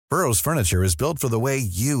Burrow's furniture is built for the way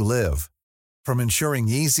you live. From ensuring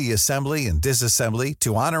easy assembly and disassembly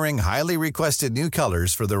to honoring highly requested new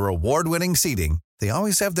colors for their award-winning seating, they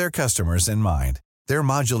always have their customers in mind. Their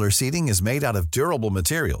modular seating is made out of durable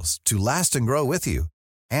materials to last and grow with you.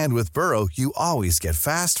 And with Burrow, you always get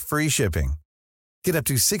fast, free shipping. Get up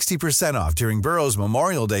to 60% off during Burrow's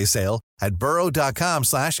Memorial Day sale at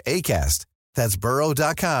burrow.com/ACAST. That's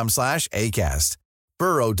burrow.com/ACAST.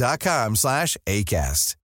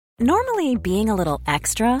 burrow.com/ACAST. Normally, being a little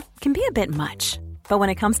extra can be a bit much. But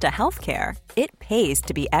when it comes to healthcare, it pays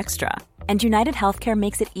to be extra. And United Healthcare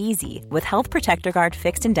makes it easy with Health Protector Guard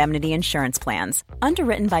fixed indemnity insurance plans.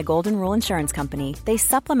 Underwritten by Golden Rule Insurance Company, they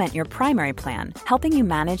supplement your primary plan, helping you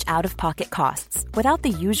manage out-of-pocket costs without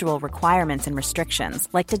the usual requirements and restrictions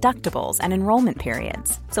like deductibles and enrollment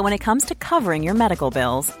periods. So when it comes to covering your medical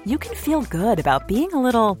bills, you can feel good about being a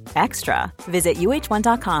little extra. Visit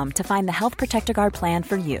uh1.com to find the Health Protector Guard plan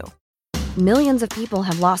for you. Millions of people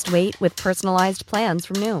have lost weight with personalized plans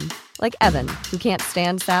from Noom. Like Evan, who can't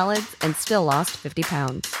stand salads and still lost 50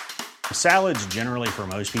 pounds. Salads generally for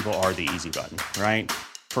most people are the easy button, right?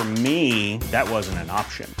 For me, that wasn't an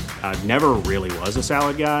option. I never really was a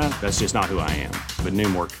salad guy. That's just not who I am. But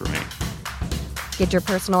Noom worked for me. Get your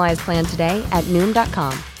personalized plan today at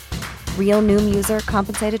Noom.com. Real Noom user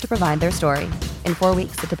compensated to provide their story. In 4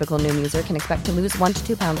 weeks, the typical Noom user can expect to lose 1 to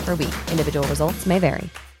 2 pounds per week. Individual results may vary.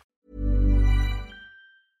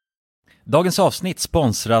 Dagens avsnitt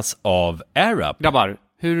sponsras av AirUp. Grabbar,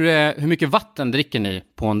 hur mycket vatten dricker ni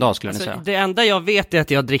på en dag skulle ni säga? Det enda jag vet är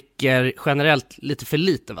att jag dricker generellt lite för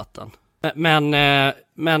lite vatten.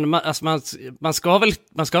 Men man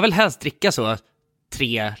ska väl helst dricka så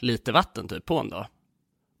 3 liter vatten typ på en dag.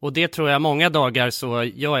 Och det tror jag många dagar så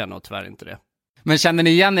gör jag nog tyvärr inte det. Men känner ni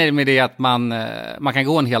igen er med det att man kan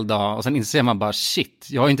gå en hel dag och sen inser man bara shit,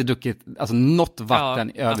 jag har inte druckit alltså något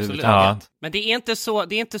vatten överhuvudtaget. Ja. Men det är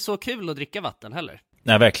inte så kul att dricka vatten heller.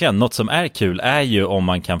 Nej, verkligen. Något som är kul är ju om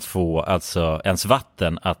man kan få alltså ens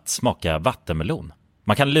vatten att smaka vattenmelon.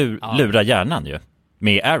 Man kan lura hjärnan ju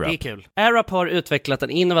med AirUp. Det är kul. AirUp har utvecklat en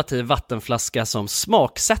innovativ vattenflaska som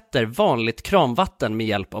smaksätter vanligt kranvatten med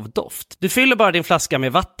hjälp av doft. Du fyller bara din flaska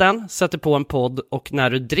med vatten, sätter på en podd och när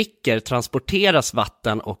du dricker transporteras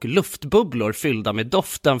vatten och luftbubblor fyllda med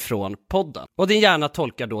doften från podden. Och din hjärna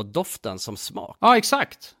tolkar då doften som smak. Ja,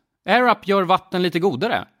 exakt. AirUp gör vatten lite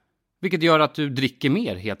godare, vilket gör att du dricker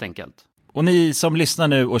mer helt enkelt. Och ni som lyssnar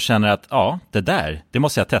nu och känner att det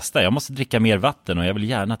måste jag testa. Jag måste dricka mer vatten och jag vill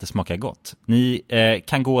gärna att det smakar gott. Ni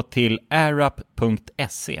kan gå till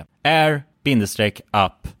airup.se.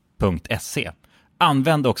 air-up.se.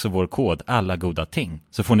 Använd också vår kod alla goda ting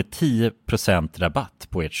så får ni 10% rabatt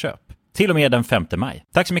på ert köp. Till och med den 5 maj.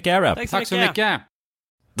 Tack så mycket AirUp. Tack så mycket.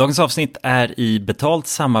 Dagens avsnitt är i betalt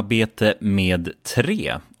samarbete med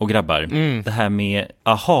 3. Och grabbar, det här med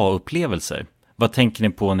aha-upplevelser. Vad tänker ni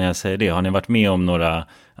på när jag säger det? Har ni varit med om några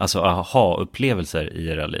aha-upplevelser i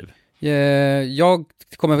era liv? Jag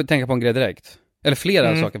kommer att tänka på en grej direkt. Eller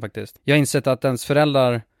flera saker faktiskt. Jag har insett att ens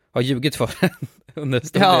föräldrar har ljugit för en under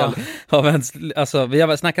stor del av ens... Alltså, vi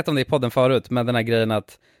har snackat om det i podden förut, med den här grejen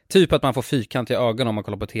att typ att man får fyrkantiga ögon om man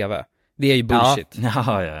kollar på tv. Det är ju bullshit.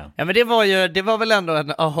 Ja, men det var väl ändå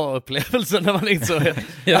en aha-upplevelse när man insåg att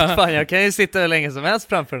fan, jag kan ju sitta hur länge som helst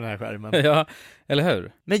framför den här skärmen. Ja, eller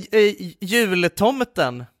hur? Men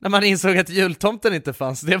jultomten, när man insåg att jultomten inte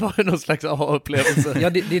fanns, det var ju någon slags aha-upplevelse. Ja,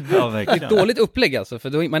 det är ett dåligt upplägg alltså, för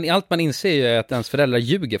då, allt man inser ju är att ens föräldrar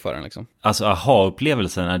ljuger för en liksom. Alltså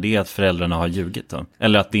aha-upplevelsen, är det att föräldrarna har ljugit då?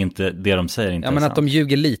 Eller att det inte, det de säger inte är men sant? att de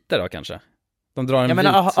ljuger lite då kanske. De drar en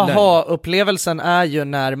aha-upplevelsen är ju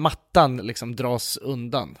när mattan liksom dras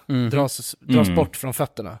undan, dras bort från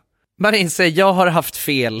fötterna. Man inser, jag har haft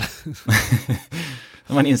fel.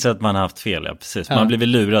 Man inser att man har haft fel, ja precis. Man har blivit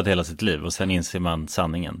lurad hela sitt liv och sen inser man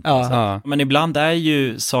sanningen. Men ibland är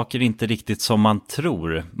ju saker inte riktigt som man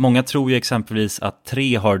tror. Många tror ju exempelvis att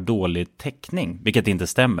 3 har dålig täckning, vilket inte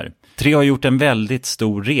stämmer. 3 har gjort en väldigt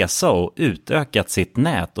stor resa och utökat sitt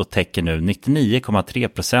nät och täcker nu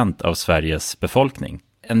 99,3% av Sveriges befolkning.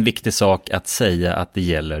 En viktig sak att säga att det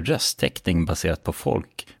gäller rösttäckning baserat på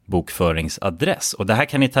folkbokföringsadress. Och det här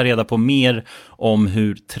kan ni ta reda på mer om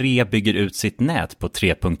hur 3 bygger ut sitt nät på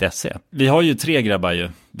 3.se. Vi har ju 3 grabbar ju.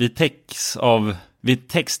 Vi täcks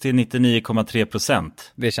till 99,3%.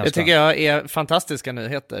 Det tycker jag är fantastiska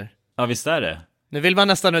nyheter. Ja, visst är det. Nu vill man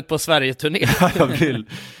nästan ut på Sverige-turné. Ja, jag vill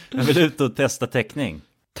ut och testa täckning.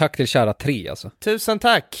 Tack till kära 3 alltså. Tusen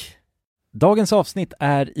tack. Dagens avsnitt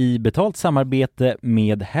är i betalt samarbete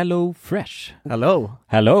med Hello Fresh.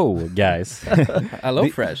 Hello guys. Hello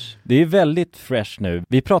Fresh. Det är väldigt fresh nu.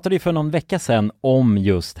 Vi pratade ju för någon vecka sedan om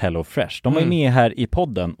just Hello Fresh. De var med här i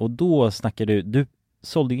podden och då snackade du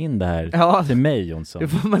sålde in det här till mig, Jonsson. Det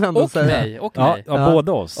får man ändå säga. Mig. Ja,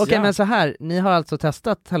 båda oss. Okej, men så här, ni har alltså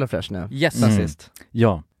testat Hello Fresh nu? Yes. Sist.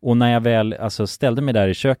 Ja, och när jag väl ställde mig där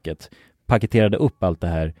i köket, paketerade upp allt det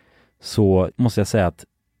här, så måste jag säga att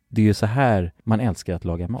det är ju så här man älskar att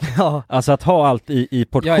laga mat. Ja. Alltså att ha allt i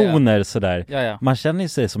portioner sådär. Ja. Man känner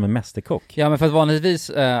sig som en mästerkock. Ja, men för att vanligtvis,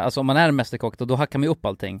 alltså om man är mästerkock då hackar man ju upp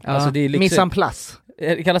allting. Ja. Alltså det är liksom... Mise en place.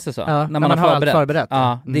 Kallas det så? Ja, när man har allt förberett.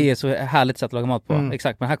 Ja, det är så härligt sätt att laga mat på.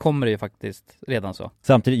 Exakt, men här kommer det ju faktiskt redan så.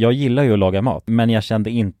 Samtidigt, jag gillar ju att laga mat, men jag kände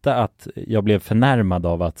inte att jag blev förnärmad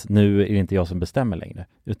av att nu är det inte jag som bestämmer längre.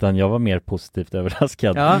 Utan jag var mer positivt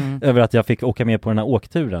överraskad över att jag fick åka med på den här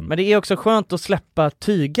åkturen. Men det är också skönt att släppa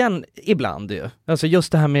tygen ibland ju. Alltså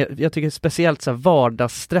just det här med, jag tycker speciellt så här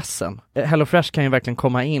vardagsstressen. Hello Fresh kan ju verkligen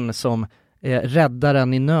komma in som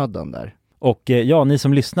räddaren i nöden där. Och ja, ni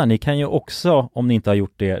som lyssnar, ni kan ju också, om ni inte har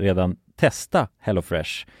gjort det redan, testa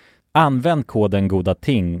HelloFresh. Använd koden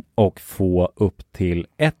GODATING och få upp till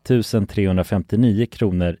 1359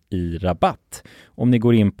 kronor i rabatt om ni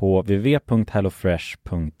går in på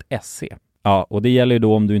www.hellofresh.se. Ja, och det gäller ju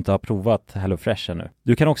då om du inte har provat HelloFresh ännu.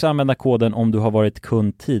 Du kan också använda koden om du har varit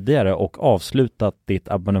kund tidigare och avslutat ditt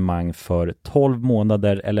abonnemang för 12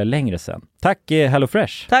 månader eller längre sedan. Tack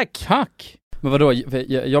HelloFresh! Tack! Men vadå,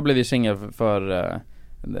 jag blev ju singel för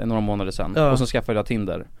några månader sedan och så skaffade jag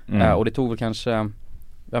Tinder. Och det tog väl kanske,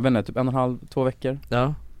 jag vet inte, typ 1,5-2 veckor.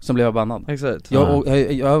 Ja. Sen blev jag bannad. Exakt.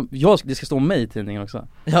 Det ska stå om mig i tidningen också.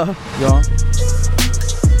 Ja. Ja.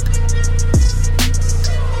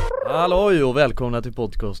 Hallå och välkomna till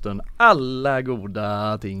podcasten Alla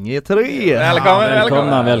goda ting är tre.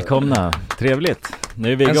 Välkomna. Trevligt.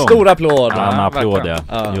 Nu är vi igång. En stor applåd. Ja, en applåd,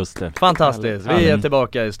 ja. Just det. Fantastiskt. Vi är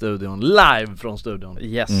tillbaka i studion, live från studion.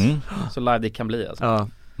 Yes. Så live det kan bli alltså. Ja.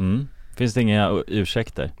 Finns det inga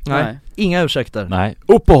ursäkter? Nej. Inga ursäkter. Nej.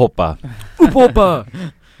 Upp och hoppa.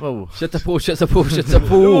 Wow. Sätta på.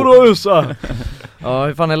 Ja,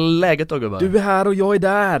 hur fan är läget då, gubbar? Du är här och jag är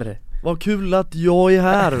där. Vad kul att jag är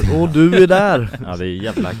här och du är där. Ja, det är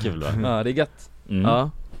jävla kul, va? Ja, det är gött. Ja.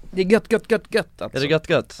 Det är gött alltså. Är det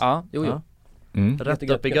gött? Ja, jo. Ja. Rätt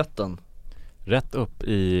upp i götten. Rätt upp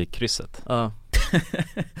i krysset. Ja.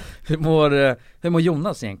 Hur mår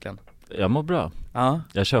Jonas egentligen? Jag mår bra. Ja.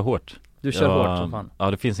 Jag kör hårt. Du kör hårt som fan.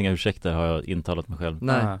 Ja, det finns inga ursäkter, har jag intalat mig själv.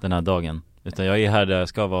 Nej. Den här dagen. Utan jag är här där jag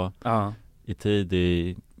ska vara. I tid,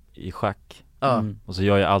 i schack. Och så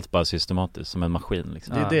gör jag allt bara systematiskt som en maskin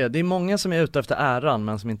liksom. Det är många som är ute efter äran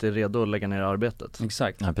men som inte är redo att lägga ner arbetet.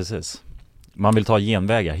 Exakt. Ja, precis. Man vill ta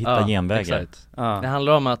genvägar, hitta genvägar. Exakt. Det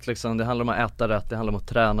handlar om att det handlar om att äta rätt, det handlar om att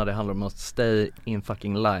träna, det handlar om att stay in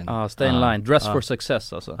fucking line. Stay in line, dress for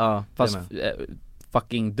success alltså. Fast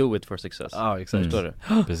fucking do it for success. Ja, exakt. Förstår du?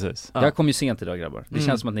 Precis. Jag kom ju sent idag, grabbar. Det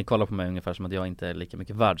känns som att ni kollar på mig ungefär som att jag inte är lika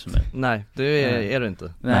mycket värd som er. Nej, det är du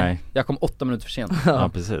inte. Nej. Jag kom 8 minuter för sent. Ja,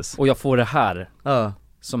 precis. Och jag får det här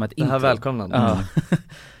som ett intro. Det här välkomnande.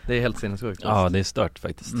 Det är helt sinnessjukt. Ja, det är stört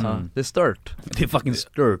faktiskt. Det är stört. Det är fucking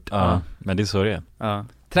stört. Ja, men det är så det är.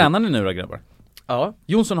 Tränar ni nu då, grabbar? Ja.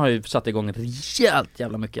 Jonsson har ju satt igång ett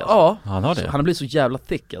jävla mycket alltså. Ja, han har det. Han har blivit så jävla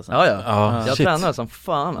thick alltså. Ja. Jag tränar som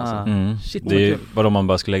fan alltså. Shit, det är ju bara om man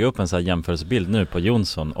bara skulle lägga upp en så här jämförelsebild nu på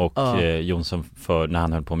Jonsson och Jonsson för när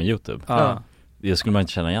han höll på med YouTube. Det skulle man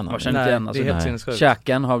inte känna igen. Jag känner inte igen alltså. Det är helt sinnessjukt.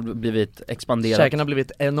 Käken har blivit expanderat. Käken har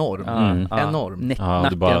blivit enorm. Enorm. Ja,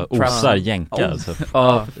 du bara osar jänka alltså.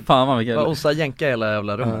 Ja, fan vad mycket. Bara osar jänka hela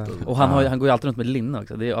jävla rummet. Och han går ju alltid runt med linne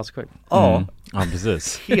också. Det är assjukt. Ja,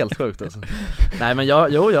 precis. Helt sjukt alltså. Nej men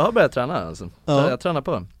jag har börjat träna alltså. Så jag tränar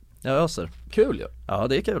på. Jag öser. Kul ju. Ja,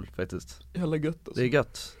 det är kul faktiskt. Jävla gött alltså. Det är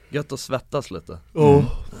gött. Gött att svettas lite.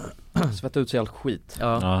 Svetta ut sig all skit.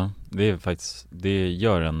 Ja, det är faktiskt, det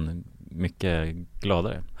gör en mycket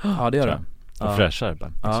gladare. Ja, det gör det. Och fräschare bara.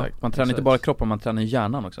 Exakt. Man tränar inte bara kroppen, man tränar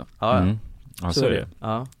hjärnan också. Ja, så är det.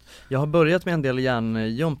 Ja. Jag har börjat med en del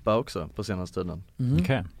hjärnjumpa också på senaste tiden.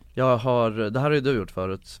 Okej. Jag har, det här har ju du gjort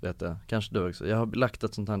förut, vet jag. Kanske du också. Jag har lagt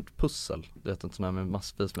ett sånt här pussel. Du vet, ett sånt här med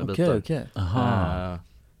massvis med bitar. Okej.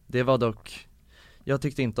 Det var dock, jag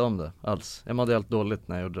tyckte inte om det alls. Jag mådde helt dåligt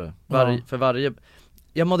när jag gjorde det.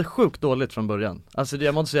 Jag mådde sjukt dåligt från början. Alltså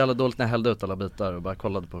jag mådde så jävla dåligt när jag hällde ut alla bitar och bara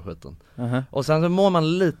kollade på skiten. Och sen så mår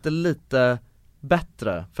man lite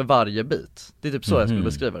bättre för varje bit. Det är typ så jag skulle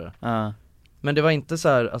beskriva det. Men det var inte så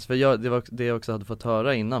här, alltså för det jag också hade fått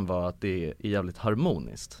höra innan var att det är jävligt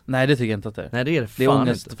harmoniskt. Nej, det tycker jag inte att det är. Nej, det är det fan Det är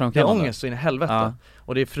ångest inte. Det är ångest så in i helvete.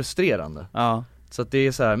 Och det är frustrerande. Så att det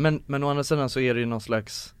är så här, men å andra sidan så är det ju någon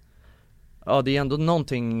slags, ja det är ändå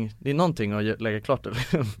någonting att lägga klart det.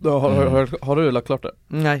 Har du lagt klart det?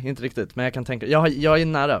 Nej, inte riktigt, men jag kan tänka, jag är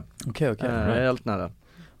nära. Okej. Jag är helt nära.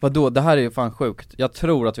 Vadå, det här är ju fan sjukt. Jag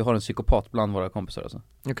tror att vi har en psykopat bland våra kompisar alltså.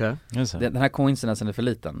 Okej. Den här coincidensen är för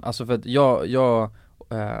liten. Alltså för att jag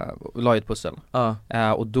la ett pussel.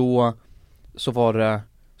 Och då så var det,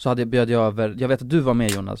 så bjöd jag över, jag vet att du var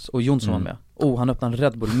med Jonas och Jonsson var med. Han öppnade en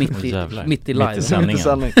Red Bull mitt i live. Mitt i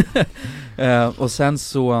sändningen. Och sen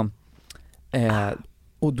så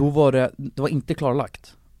och då var det var inte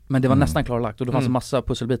klarlagt. Men det var nästan klarlagt och det fanns en massa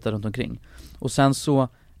pusselbitar runt omkring. Och sen så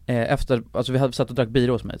efter, alltså vi hade satt och drack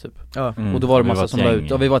bira hos mig typ. Och då var det massa som la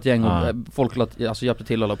ut, och vi var ett gäng och folk alltså hjälpte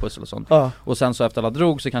till alla pussel och sånt. Och sen så efter alla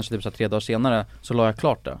drog så kanske typ så 3 dagar senare så la jag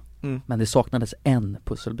klart det. Men det saknades en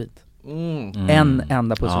pusselbit. En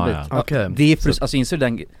enda pusselbit. Okay. Det är alltså inser du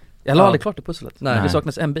den, jag la aldrig klart det pusslet. Nej. Det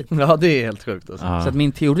saknas en bit. Ja, det är helt sjukt alltså. Så att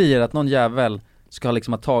min teori är att någon jävel ska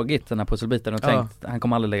liksom ha tagit den här pusselbiten och tänkt han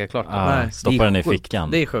kommer aldrig lägga klart den. Stoppa den i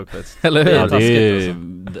fickan. Det är sjukt. Eller hur? Det är ju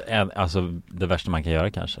alltså det värsta man kan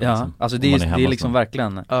göra kanske. Ja, liksom. Alltså det är liksom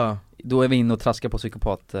verkligen. Då är vi inne och traskar på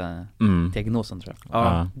psykopat-diagnosen tror jag.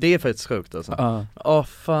 Ja, det är faktiskt sjukt alltså.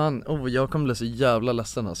 Fan, jag kommer bli så jävla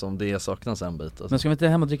ledsen alltså, om det saknas en bit alltså. Men ska vi inte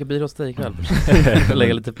hem och dricka bira hos dig ikväll?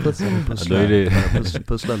 Lägga lite pussel.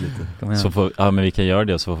 Pussla lite. Så får, men vi kan göra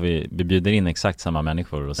det och så får vi bjuder in exakt samma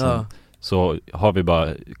människor och sen så har vi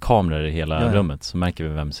bara kameror i hela rummet så märker vi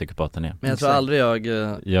vem psykopaten är. Men jag tror aldrig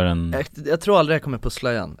jag tror aldrig jag kommer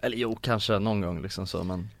pussla igen. Eller jo, kanske någon gång liksom så,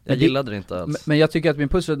 men jag gillade det inte alls. Men jag tycker att min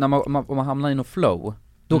pussel, om man hamnar i någon flow,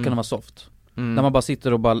 då kan det vara soft. När man bara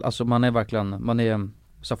sitter och bara, alltså man är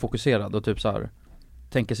så fokuserad och typ så här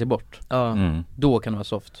tänker sig bort. Då kan det vara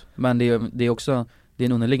soft. Men det är också, det är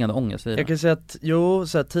en underliggande ångest i det. Jag kan säga att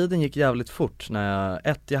så här, tiden gick jävligt fort när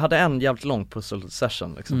jag hade en jävligt lång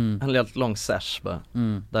pussel-session liksom. En jävligt lång sesh bara.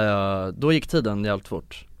 Där då gick tiden jävligt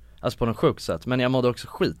fort. Alltså på något sjukt sätt. Men jag mådde också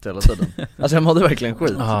skit hela tiden. Alltså jag mådde verkligen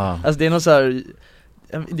skit. Alltså det är något så här,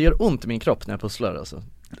 det gör ont i min kropp när jag pusslar alltså.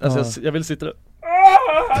 Alltså jag vill sitta där.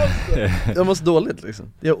 Jag måste dåligt liksom.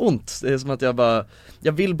 Det gör ont. Det är som att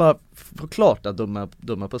jag vill bara få klart att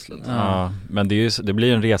dumma pusslet. Men det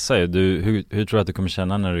blir en resa ju. Hur tror du att du kommer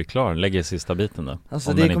känna när du är klar? Lägger sista biten då?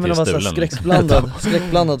 Alltså det kommer att vara så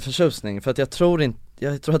skräckblandad förtjusning. För att jag tror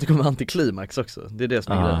att det kommer antiklimax också. Det är det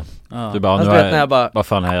som är grejen. Du bara, alltså, när jag bara vad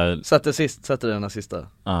fan har jag sätter den här sista.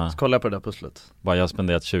 Så kollar jag på det där pusslet. Bara jag har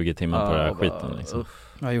spenderat 20 timmar på den här skiten liksom.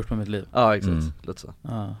 Jag har gjort med mitt liv. Ja, exakt. Lite så.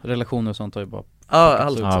 Relationer och sånt har ju bara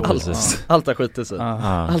allt har skitit sig.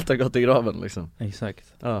 Allt har gått i graven liksom.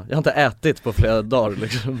 Exakt. Jag har inte ätit på flera dagar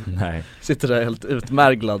liksom. Nej. Sitter där helt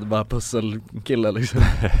utmärglad, bara pusselkille liksom.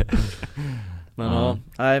 Men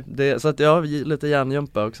nej, så att jag har lite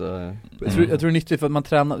hjärnjumpa också. Jag tror det är nyttigt för att man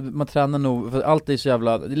tränar nog, för allt är så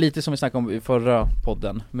jävla, lite som vi snackade om i förra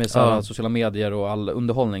podden med så sociala medier och all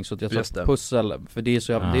underhållning, så att jag tror pussel, för det är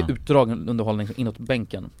så jävla, det är utdragen underhållning inåt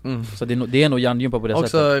bänken. Så det är nog hjärnjumpa på det också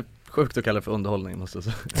sättet. Sjukt att kalla det för underhållning måste jag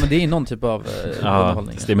säga. Men det är någon typ av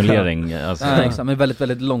underhållning. Stimulering alltså. Exakt, men väldigt,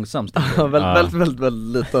 väldigt långsamt. väldigt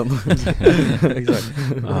liten. Exakt.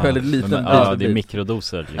 Väldigt liten. Det är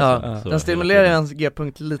mikrodoser liksom. Den stimulerar ens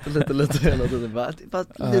G-punkt lite hela tiden. Bara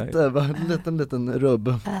liten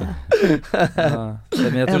rubb.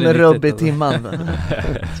 En rubb i timman.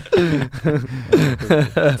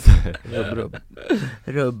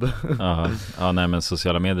 Rubb. Ja, nej men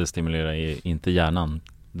sociala medier stimulerar inte hjärnan.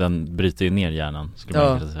 Den bryter ju ner hjärnan, skulle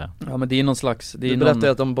man kunna säga. Ja, men det är någon slags... Du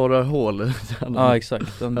berättade att de borrar hål i hjärnan. Ja,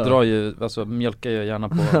 exakt. De drar ju, alltså mjölkar ju gärna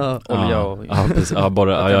på olja och...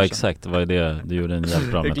 Ja, exakt. Vad är det? Du gjorde en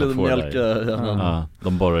jävligt bra metafor där.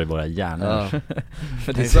 De borrar i våra hjärnor.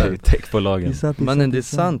 För det är techbolagen. Men det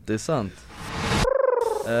är sant.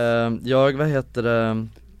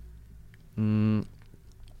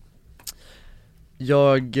 Jag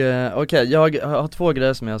har 2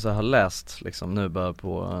 grejer som jag så har läst liksom nu bara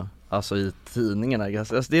på, alltså i tidningarna.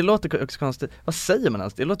 Alltså det låter också konstigt. Vad säger man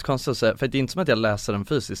ens? Det låter konstigt att säga, för det är inte som att jag läser en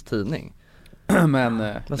fysisk tidning. men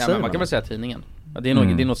man kan väl säga tidningen. Det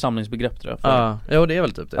är något samlingsbegrepp tror jag. Ja, det är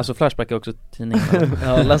väl typ det. Alltså Flashback är också tidningen.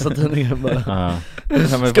 Läsa tidningen bara.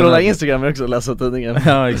 Scrolla Instagram är också läsa tidningen.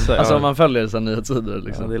 Ja, exakt. Alltså om man följer så nyhetssidor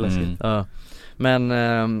liksom. Det är läskigt.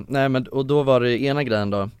 Men och då var det ena grejen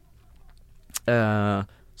då.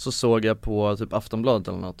 Så såg jag på typ Aftonbladet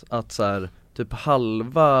eller något att så här, typ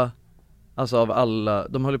halva, alltså av alla,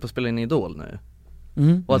 de håller på att spela in Idol nu.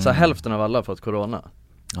 Och att så här, hälften av alla har fått corona.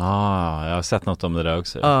 Jag har sett något om det där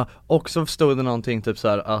också. Och så stod det någonting typ så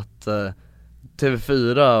här att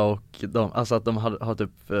TV4 och att de har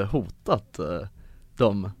typ hotat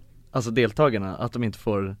dem alltså deltagarna, att de inte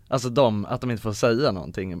får, alltså att de inte får säga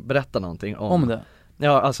någonting, berätta någonting om det.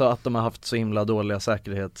 Ja, alltså att de har haft så himla dåliga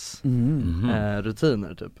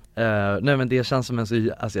säkerhetsrutiner typ. Nej men det känns som en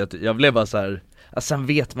så, alltså jag blev bara så här, alltså, sen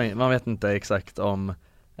vet man vet inte exakt om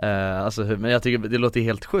alltså hur, men jag tycker det låter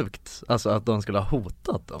helt sjukt, alltså att de skulle ha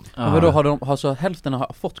hotat dem. Men vadå, har så hälften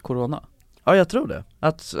har fått corona? Ja, jag tror det.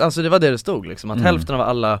 Alltså det var det stod liksom, att hälften av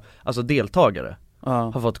alla alltså deltagare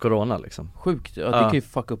har fått corona liksom. Sjukt, det kan ju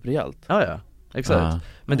fucka upp rejält. Ja, exakt.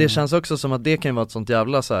 Men det känns också som att det kan vara ett sånt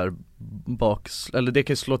jävla så här eller det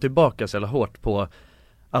kan slå tillbaka så jävla hårt på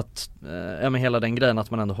att men hela den grejen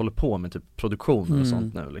att man ändå håller på med typ produktion och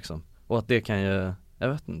sånt nu liksom. Och att det kan ju, jag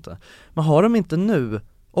vet inte. Men har de inte nu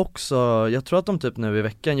också, jag tror att de typ nu i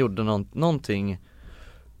veckan gjorde någonting,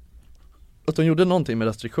 att de gjorde någonting med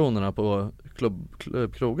restriktionerna på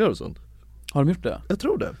krogar och sånt. Har de gjort det? Jag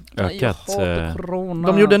tror det. Ökat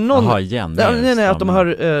de gjorde någon igen. Nej, att de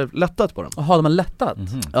har lättat på dem. Jaha, de har lättat?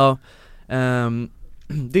 Ja.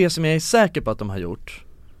 Det som jag är säker på att de har gjort,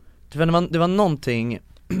 det var någonting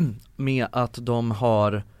med att de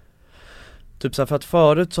har typ så här, för att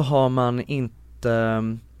förut så har man inte,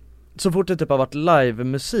 så fort det typ har varit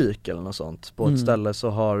live-musik eller något sånt på ett ställe så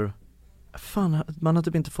har man har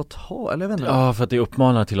typ inte fått ha, eller jag vet inte. Ja, för att det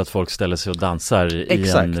uppmanar till att folk ställer sig och dansar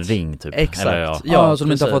i en ring typ. Exakt. Eller, ja, så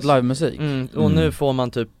de inte har fått live-musik. Och nu får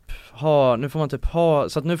man typ ha,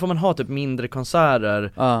 så att nu får man ha typ mindre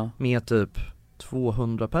konserter med typ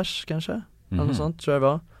 200 pers kanske. Eller något sånt tror jag det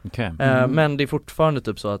var. Okay. Men det är fortfarande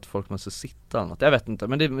typ så att folk måste sitta eller något. Jag vet inte,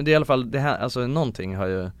 men det är i alla fall det här, alltså någonting har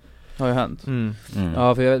ju hänt.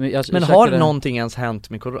 Ja, för jag men har någonting ens hänt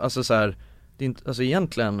med corona? Alltså så här, det är inte, alltså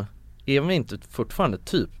egentligen är vi inte fortfarande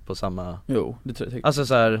typ på samma. Jo, det tror jag. Alltså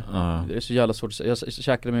så här, det är så jävla svårt. Jag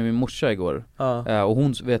käkade med min morsa igår. Och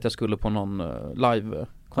hon vet jag skulle på någon live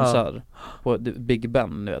konsert på Big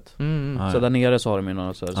Ben, ni vet. Så där nere så har de ju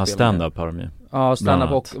någon så här stand-up har de ju. Ja,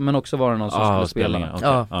 stand-up men också var det någon som skulle spela.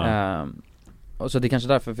 Och så det är kanske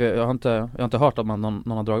därför, för jag har inte hört att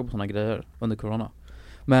någon har dragit på såna grejer under corona.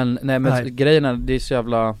 Men grejen är, det är så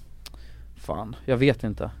jävla fan, jag vet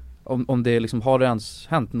inte om det liksom, har det ens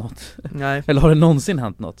hänt något? Nej. Eller har det någonsin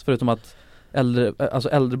hänt något? Förutom att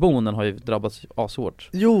äldreboenden har ju drabbats asvårt.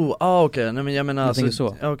 Jo, okej. Nej men jag menar, jag tänker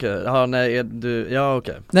så. Okej. Ja, nej,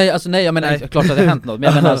 okej. Nej, jag menar klart att det har hänt något,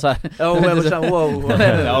 men jag menar så här.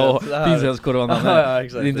 Finns ens corona. Det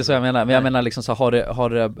är inte så jag menar, men jag menar liksom så har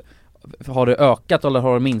det ökat eller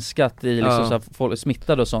har det minskat i liksom så här, folk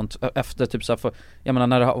smittade och sånt efter typ så här, jag menar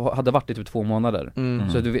när det hade varit i typ 2 månader.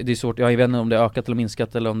 Så det är svårt, jag vet inte om det har ökat eller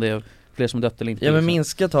minskat eller om det är fler som dött eller inte. Ja, men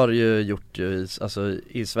minskat har det ju gjort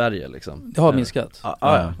i Sverige liksom. Det har minskat.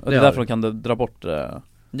 Och det är därför de kan dra bort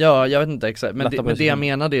Ja, jag vet inte exakt, men det jag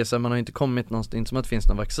menar det är så att man har inte kommit någonstans, inte som att det finns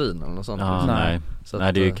någon vaccin eller något sånt.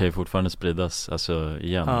 Nej, det kan ju fortfarande spridas alltså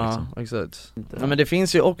igen liksom. Exakt. Ja, men det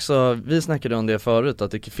finns ju också, vi snackade om det förut,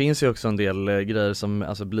 att det finns ju också en del grejer som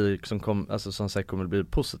alltså blir som säkert kommer bli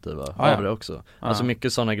positiva av det också. Alltså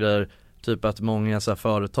mycket sådana grejer, typ att många så här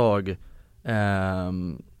företag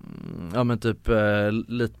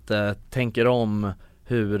lite tänker om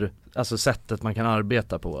hur, alltså sättet man kan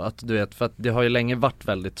arbeta på, att du vet, för att det har ju länge varit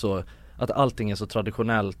väldigt så att allting är så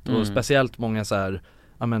traditionellt och speciellt många så här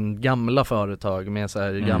gamla företag med så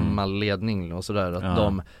här gammal ledning och sådär, att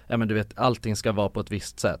de, du vet, allting ska vara på ett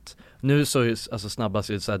visst sätt. Nu så alltså snabbas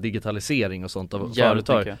ju så här digitalisering och sånt av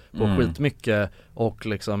företag på skitmycket, och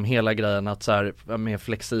liksom hela grejen att så här med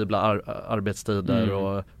flexibla arbetstider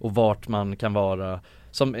och vart man kan vara,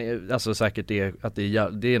 som alltså säkert är att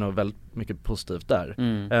det är nog väldigt mycket positivt där.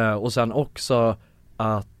 Och sen också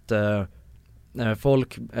att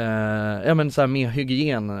folk så här med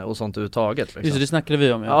hygien och sånt överhuvudtaget liksom. Just det snackade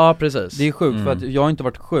vi om. Ja, precis. Det är sjukt för att jag har inte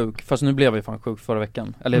varit sjuk, fast nu blev jag fan sjuk förra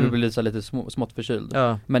veckan. Eller jag blev lite smått förkyld.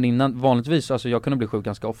 Men innan, vanligtvis, alltså jag kunde bli sjuk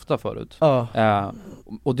ganska ofta förut.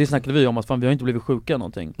 Och det snackade vi om, att fan, vi har inte blivit sjuka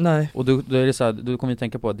någonting. Nej. Och då är det så här, då kommer vi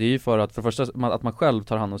tänka på att det är ju för att, för första, att man själv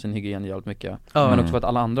tar hand om sin hygien jävligt mycket. Men också för att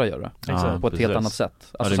alla andra gör det. På ett helt annat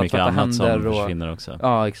sätt. Alltså det är mycket annat som försvinner också.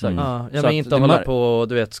 Ja, exakt. Jag vill inte hålla på,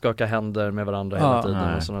 du vet, skaka händer med varandra hela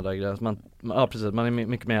tiden och sådana där grejer. Precis, man är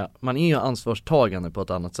mycket mer, man är ju ansvarstagande på ett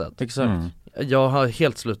annat sätt. Exakt. Jag har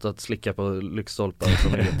helt slutat slicka på lyktstolpar.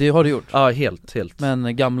 Det har du gjort? Ja, helt.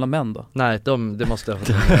 Men gamla män då? Nej, det måste jag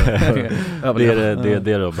det är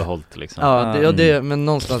det du har behållit liksom. Men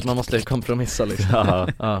någonstans man måste kompromissa liksom.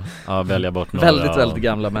 Välja bort några. Väldigt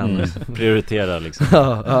gamla män. Prioritera liksom.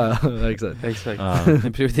 Exakt.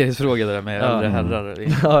 En prioriteringsfråga där med äldre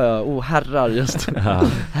herrar. Herrar just.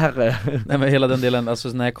 Herre. Nej, men hela den delen, alltså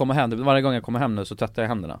när jag kommer hem, varje gång jag kommer hem nu så tvättar jag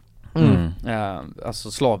händerna.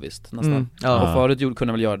 Alltså slaviskt nästan. Och förut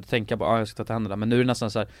kunde väl tänka på jag ska tvätta händerna, men nu är det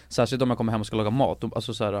nästan så här, särskilt om jag kommer hem och ska laga mat,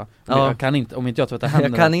 alltså så här, jag kan inte, om inte jag tvättar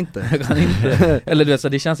händerna. Jag kan inte. Eller du vet så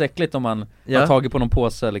det känns äckligt om man har tagit på någon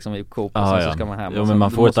påse liksom i Coop och så ska man hem. Jo, men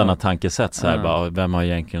man får ett annat tankesätt så här, bara, vem har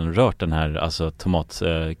egentligen rört den här alltså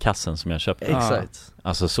tomatkassen som jag köpte? Exakt.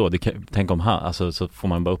 Alltså så, tänk om han, alltså så får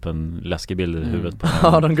man bara upp en läskig bild i huvudet på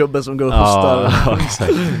ja, de gubben som går och hostar. Ja,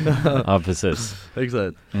 exakt. Ja, precis.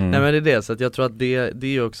 Exakt. Nej, men det är det, så att jag tror att det är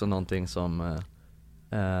ju också någonting som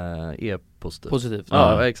är positivt.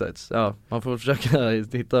 Ja, exakt. Ja, man får försöka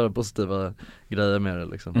hitta positiva grejer med det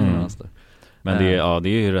liksom. Men det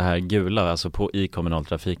är ju det här gula, alltså i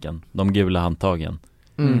kommunaltrafiken, de gula handtagen.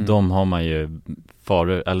 De har man ju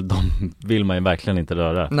eller de vill man ju verkligen inte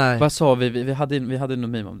röra. Nej. Vad sa vi? Vi hade nog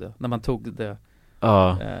meme om det. När man tog det.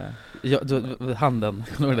 Ja. Handen.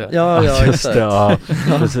 Ja, just det. Ja,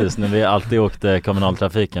 precis. När vi alltid åkte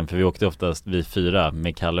kommunaltrafiken, för vi åkte oftast vi 4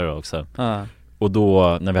 med Kalle också. Och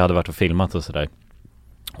då, när vi hade varit och filmat och sådär.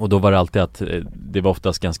 Och då var det alltid att det var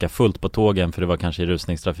oftast ganska fullt på tågen, för det var kanske i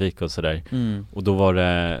rusningstrafik och sådär. Och då var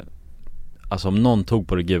det, alltså om någon tog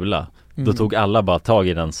på det gula, då tog alla bara tag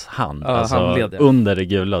i dens hand, alltså under det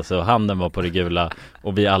gula, så handen var på det gula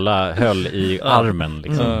och vi alla höll i armen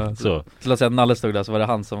liksom. Så låt säga att Nalle stod där, så var det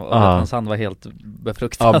han som hans hand var helt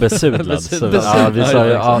befruktad. Ja, besudlad. Så vi sa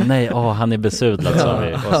ju, han är besudlad, sa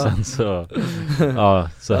vi. Och sen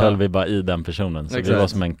så höll vi bara i den personen. Så vi var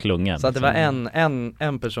som en klunga. Så att det var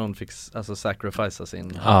en person fick alltså sacrificea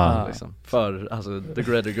sin hand liksom, för alltså the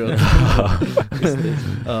greater good.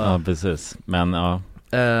 Ja, precis. Men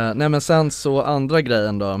nej, men sen så andra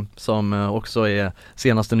grejen då, som också är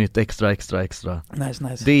senaste nytt extra.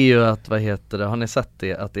 Nice. Det är ju att, har ni sett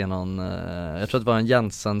det? Att det är någon, jag tror att det var en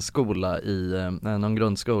Jensen-skola i, någon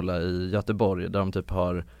grundskola i Göteborg, där de typ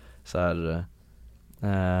har så här,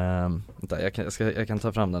 jag kan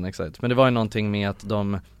ta fram den exakt. Men det var ju någonting med att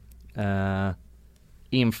de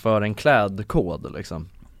inför en klädkod liksom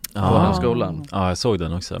på den skolan. Ja, jag såg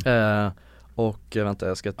den också. Och vänta,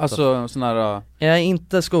 jag ska alltså sån här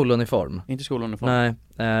inte skoluniform. Inte skoluniform.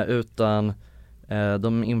 Nej, utan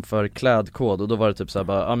de inför klädkod. Och då var det typ så här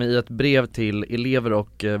bara, men i ett brev till elever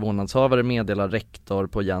och vårdnadshavare meddelar rektor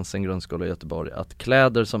på Jensen grundskola i Göteborg att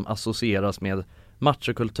kläder som associeras med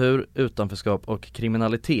machokultur, utanförskap och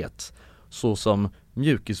kriminalitet, såsom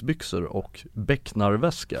mjukisbyxor och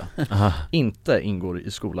becknarväska, inte ingår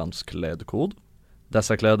i skolans klädkod.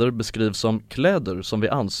 Dessa kläder beskrivs som kläder som vi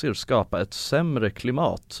anser skapa ett sämre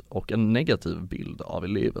klimat och en negativ bild av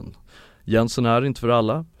eleven. Jensen är inte för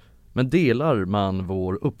alla, men delar man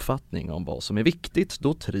vår uppfattning om vad som är viktigt,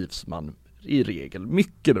 då trivs man i regel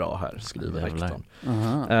mycket bra här, skriver rektorn.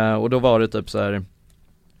 Och då var det typ så här,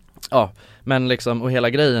 men liksom, och hela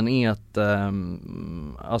grejen är att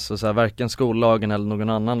alltså så här, varken skollagen eller någon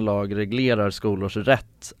annan lag reglerar skolors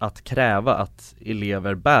rätt att kräva att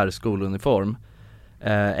elever bär skoluniform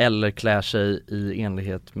eller klär sig i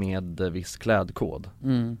enlighet med viss klädkod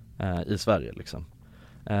i Sverige liksom.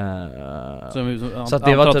 Så att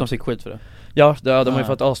det var typ, de fick skit för det. Ja, de har ju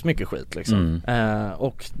fått asmycket skit liksom.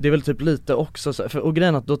 Och det är väl typ lite också så, och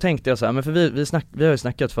grejen att då tänkte jag så här, men för vi har ju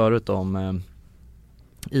snackat förut om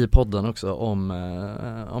i podden också om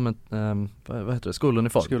vad heter det,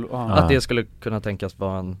 skoluniform. Att det skulle kunna tänkas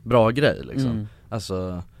vara en bra grej liksom.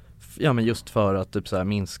 Alltså men just för att typ så här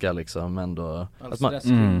minska liksom ändå att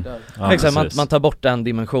man tar bort en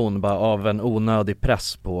dimension bara av en onödig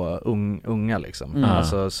press på unga liksom.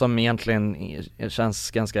 Alltså som egentligen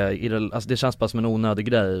känns ganska alltså det känns bara som en onödig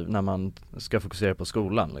grej när man ska fokusera på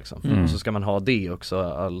skolan liksom. Så ska man ha det också,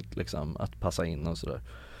 allt liksom, att passa in och sådär.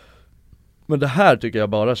 Men det här tycker jag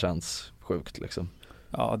bara känns sjukt liksom.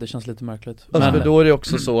 Ja, det känns lite märkligt. Alltså men då är det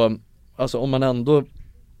också så, alltså om man ändå,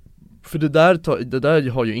 för det där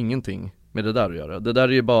har ju ingenting med det där att göra. Det där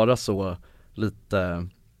är ju bara så lite,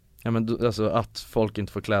 alltså att folk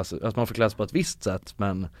inte får klä sig, att man får klä sig på ett visst sätt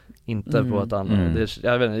men inte på ett annat.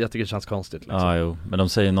 Jag tycker det känns konstigt liksom. Ja, jo, men de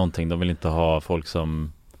säger någonting, de vill inte ha folk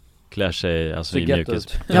som klär sig alltså i mjukis.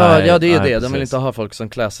 Ja, det är ju det. De vill inte ha folk som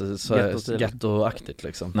klär sig så gettoaktigt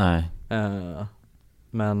liksom. Nej.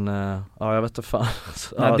 Men jag vet inte fan.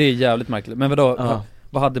 Nej, det är jävligt märkligt. Men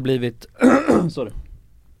vad hade blivit sorry.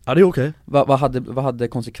 Ja, det är okej. Vad hade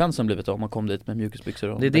konsekvensen blivit då om man kom dit med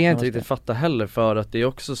mjukisbyxor? Det är det jag inte riktigt fattar heller, för att det är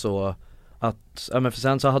också så att, men för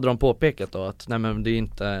sen så hade de påpekat då att nej, men det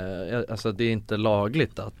är inte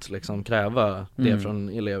lagligt att liksom kräva det från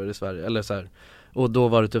elever i Sverige eller så här. Och då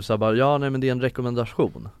var det typ så här bara, men det är en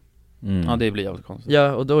rekommendation. Ja, det blir jävligt konstigt.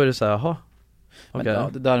 Ja, och då är det så här, jaha. Men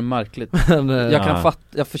det där är märkligt.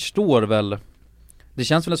 Jag förstår väl Det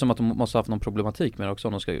känns väl som att de måste ha haft någon problematik med det också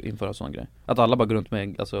om de ska införa sån grej. Att alla bara går runt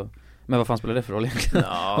med, alltså, men vad fan spelar det för roll egentligen?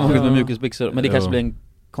 Om man går runt med mjukisbyxor, men det kanske blir en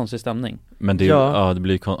konstig stämning. Men det är, det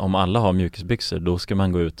blir, om alla har mjukisbyxor, då ska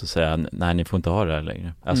man gå ut och säga nej, ni får inte ha det här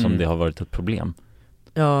längre. Alltså om det har varit ett problem.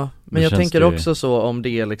 Ja, men jag tänker också så om det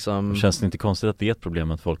är liksom... Känns det inte konstigt att det är ett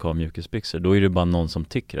problem att folk har mjukisbyxor? Då är det bara någon som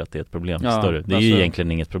tycker att det är ett problem större. Det är ju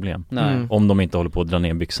egentligen inget problem. Om de inte håller på att dra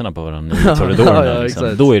ner byxorna på varandra i korridorerna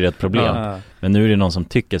liksom, då är det ett problem. Men nu är det någon som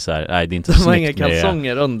tycker så här, nej det är inte så snyggt. De har inga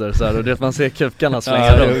kalsonger under så här, och det man ser kukarna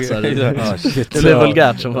svänga runt så här. Det blir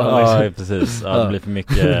vulgärt som bara. Ja, precis. Ja, det blir för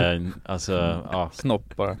mycket, alltså,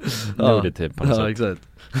 snopp bara. Nudity på något sätt. Exakt.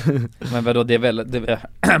 Men vadå, det är väl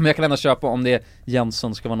men jag kan ändå köpa om det är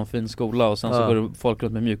Jensson ska vara någon fin skola och sen så går folk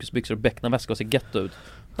runt med mjukisbyxor och becknarväska och ser gett ut.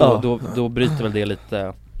 Då bryter väl det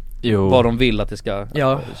lite vad de vill att det ska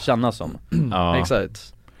kännas som.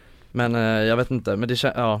 Exakt. Men jag vet inte, men det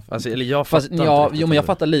alltså, eller jag fattar inte. Men jag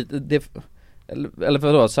fattar lite det, eller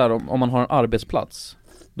vadå, så här, om man har en arbetsplats,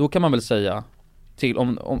 då kan man väl säga till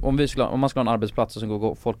om man ska ha en arbetsplats och sen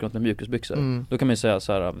går folk runt med mjukisbyxor, då kan man ju säga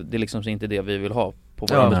så här, det är liksom inte det vi vill ha på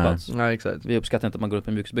vår arbetsplats. Nej, exakt. Vi uppskattar inte att man går runt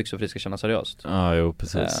med mjukisbyxor för det ska kännas seriöst. Ja, jo,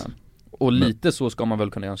 precis. Och lite så ska man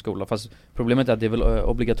väl kunna göra en skola, fast problemet är att det är väl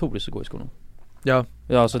obligatoriskt att gå i skolan. Ja,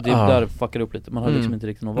 så det där fuckar upp lite. Man har liksom inte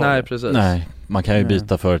riktigt någon val. Nej, precis. Nej, man kan ju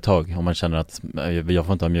byta företag om man känner att jag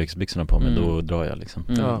får inte ha mjukisbyxorna på mig, då drar jag liksom.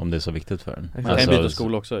 Om det är så viktigt för en. Man kan byta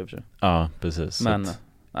skola också i och för sig. Ja, precis. Men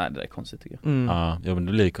nej, det är konstigt tycker jag. Ja,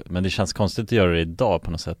 men det känns konstigt att göra det idag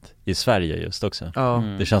på något sätt. I Sverige just också.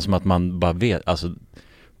 Det känns som att man bara vet, alltså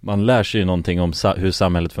man lär sig ju någonting om hur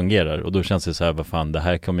samhället fungerar, och då känns det så här, vad fan, det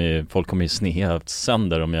här folk kommer ju snea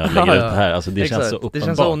sönder om jag lägger ut det här. Alltså det känns så uppenbart. Det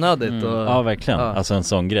känns så onödigt. Ja, verkligen. Alltså en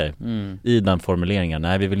sån grej. I den formuleringen,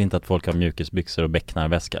 nej vi vill inte att folk har mjukisbyxor och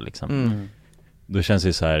becknarväska liksom. Då känns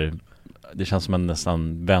det så här, det känns som att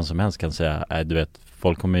nästan vem som helst kan säga, nej du vet,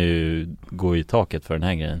 folk kommer ju gå i taket för den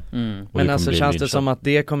här grejen. Men alltså känns det som att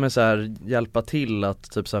det kommer så här hjälpa till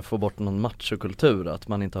att typ så här få bort någon machokultur, att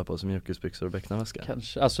man inte har på sig mjukisbyxor och becknarväska?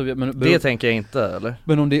 Kanske. Alltså, men det tänker jag inte, eller?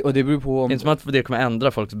 Men om det, och det beror på inte som att det kommer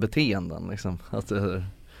ändra folks beteenden liksom. Att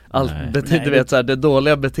du vet så här, det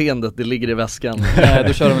dåliga beteendet, det ligger i väskan. Nej,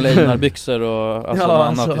 du kör de lejonarbyxor och alltså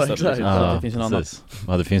annat istället. Ja, det finns en annan.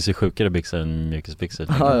 Ja, det finns ju sjukare byxor än mjukisbyxor.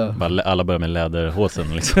 Alla börjar med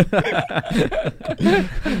läderhosen liksom.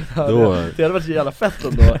 Det hade varit så jävla fett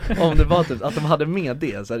ändå om det var typ att de hade med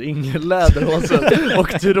det så här, ingen läderhosen och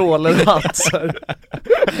tyrolerhatt så här.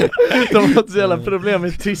 De har ett så jävla problem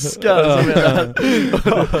med tyskar som är där.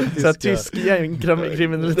 Så här, tysk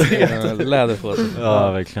kriminalitet. Läderhosen.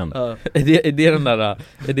 Ja, verkligen. Är det den där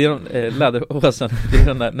läderhosen? Det är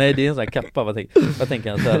den där, nej, det är en sån här kappa. Vad tänker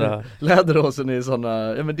jag så här, läderhosen är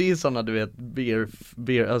såna, ja men det är såna du vet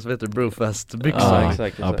beer alltså vet du, brewfest byxor. Ja,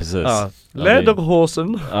 exakt. Ja, precis.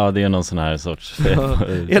 Läderhosen. Ja, det är någon sån här sorts.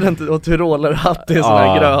 Är det inte, och tyrolerhatt, det är sån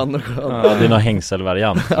här grön och skön. Ja, det är någon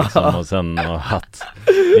hängselvariant liksom, och sen någon hatt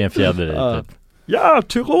med en fjäder i typ. Ja,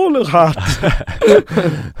 tyrolerhatt.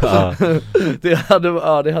 Det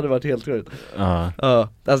hade varit helt sjukt.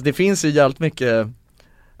 Alltså det finns ju jävligt mycket.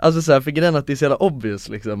 Alltså så här, för grejen att det är så jävla obvious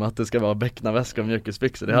liksom, att det ska vara becknarväska och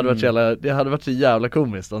mjukisbyxor. Det hade varit så jävla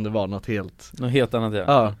komiskt om det var något helt annat.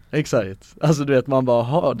 Ja, exakt. Alltså du vet, man bara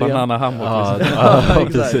har det. Banana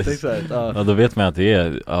hamburg. Exakt. Ja, då vet man att det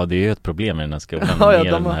är ett problem i den här skolan.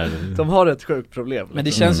 De har ett sjukt problem. Men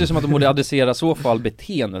det känns ju som att de borde adressera så fall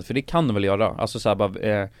beteendet, för det kan de väl göra. Alltså så här, bara,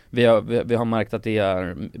 vi har märkt att det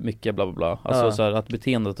är mycket bla bla bla. Alltså så här, att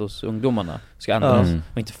beteendet hos ungdomarna ska ändras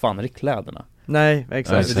och inte fan är det kläderna. Nej,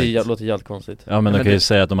 exakt. Alltså, det låter jävligt konstigt. Ja, men de kan ju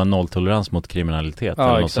säga att de har nolltolerans mot kriminalitet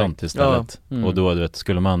eller något sånt istället. Och då, du vet,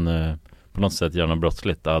 skulle man på något sätt göra något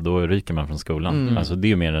brottsligt, då ryker man från skolan. Alltså det är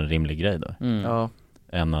ju mer en rimlig grej då.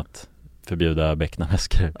 Än att förbjuda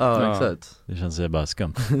becknarväskor. Ja, exakt. Det känns ju bara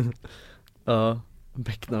skumt.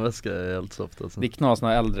 Becknarväska är helt soft alltså. Det är knas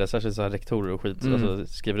när äldre, särskilt så här rektorer och skit alltså,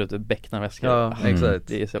 skriver ut becknarväska. Ja, exakt.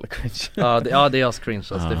 Det är så jävla cringe. Det är cringe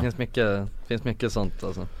alltså. Det finns mycket sånt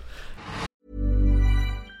alltså.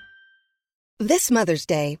 This Mother's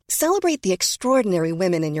Day, celebrate the extraordinary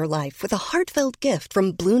women in your life with a heartfelt gift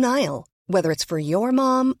from Blue Nile. Whether it's for your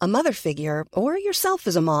mom, a mother figure, or yourself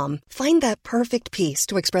as a mom, find that perfect piece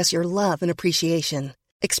to express your love and appreciation.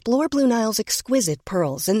 Explore Blue Nile's exquisite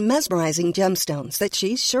pearls and mesmerizing gemstones that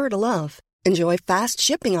she's sure to love. Enjoy fast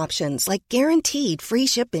shipping options like guaranteed free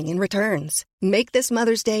shipping and returns. Make this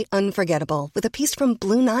Mother's Day unforgettable with a piece from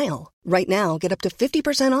Blue Nile. Right now, get up to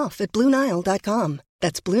 50% off at BlueNile.com.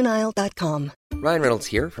 That's BlueNile.com. Ryan Reynolds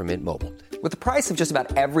here from Mint Mobile. With the price of just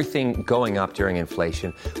about everything going up during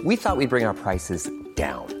inflation, we thought we'd bring our prices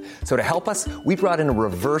down. So to help us, we brought in a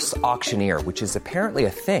reverse auctioneer, which is apparently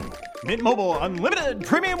a thing. Mint Mobile Unlimited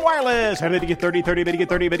Premium Wireless. How to get 30, 30, bit to get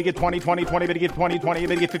 30, bit to get 20, 20, 20, bit to get 20, 20,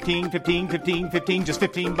 bit to get 15, 15, 15, 15, just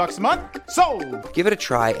 $15 a month? Sold! Give it a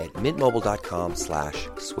try at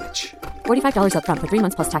mintmobile.com/switch. $45 up front for 3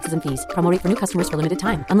 months plus taxes and fees. Promo rate for new customers for limited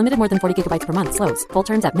time. Unlimited more than 40 gigabytes per month. Slows full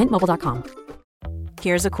terms at mintmobile.com.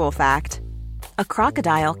 Here's a cool fact. A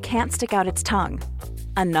crocodile can't stick out its tongue.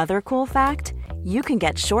 Another cool fact, you can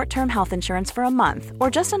get short-term health insurance for a month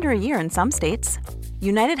or just under a year in some states.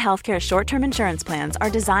 United Healthcare short-term insurance plans are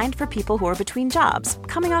designed for people who are between jobs,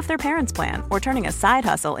 coming off their parents' plan, or turning a side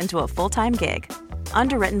hustle into a full-time gig.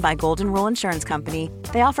 Underwritten by Golden Rule Insurance Company,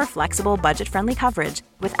 they offer flexible, budget-friendly coverage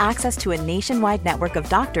with access to a nationwide network of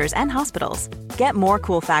doctors and hospitals. Get more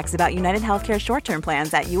cool facts about United Healthcare short-term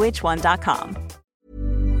plans at uh1.com.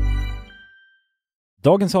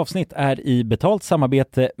 Dagens avsnitt är i betalt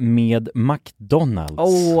samarbete med McDonalds.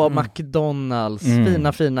 McDonalds.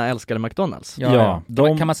 Fina, älskade McDonalds. Ja.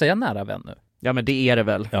 Kan man säga nära vän nu? Ja, men det är det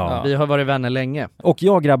väl. Ja. Vi har varit vänner länge. Och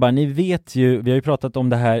ja, grabbar, ni vet ju, vi har ju pratat om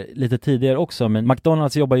det här lite tidigare också, men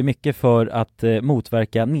McDonalds jobbar ju mycket för att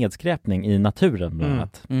motverka nedskräpning i naturen bland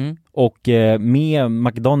annat. Och med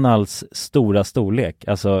McDonalds stora storlek,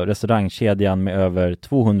 alltså restaurangkedjan med över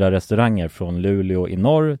 200 restauranger från Luleå i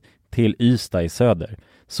norr till Ystad i söder,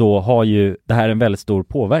 så har ju det här en väldigt stor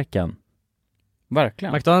påverkan.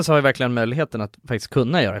 Verkligen. McDonalds har ju verkligen möjligheten att faktiskt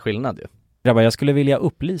kunna göra skillnad ju. Grabbar, jag skulle vilja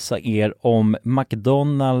upplysa er om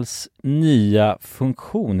McDonalds nya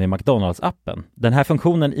funktion i McDonalds-appen. Den här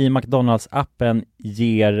funktionen i McDonalds-appen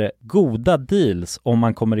ger goda deals om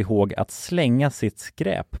man kommer ihåg att slänga sitt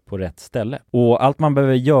skräp på rätt ställe. Och allt man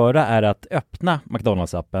behöver göra är att öppna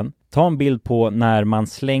McDonalds-appen, ta en bild på när man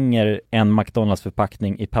slänger en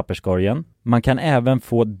McDonalds-förpackning i papperskorgen. Man kan även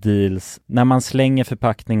få deals när man slänger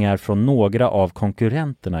förpackningar från några av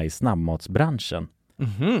konkurrenterna i snabbmatsbranschen.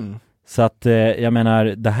 Så att jag menar,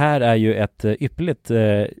 det här är ju ett ypperligt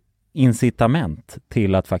incitament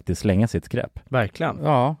till att faktiskt slänga sitt skräp. Verkligen.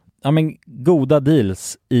 Ja. Ja, men goda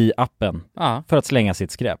deals i appen för att slänga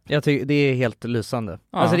sitt skräp. Jag tycker det är helt lysande.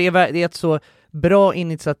 Alltså det är ett så bra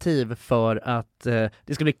initiativ för att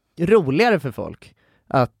det ska bli roligare för folk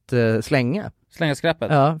att slänga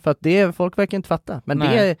skräpet. Ja, för att folk verkar inte fatta. Men det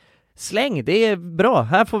är släng, det är bra.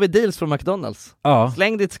 Här får vi deals från McDonalds. Ja.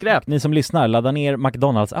 Släng ditt skräp. Ni som lyssnar, ladda ner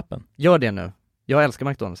McDonalds-appen. Gör det nu. Jag älskar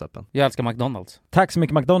McDonalds-appen. Jag älskar McDonalds. Tack så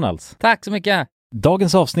mycket McDonalds. Tack så mycket.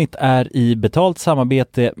 Dagens avsnitt är i betalt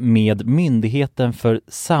samarbete med Myndigheten för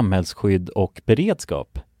samhällsskydd och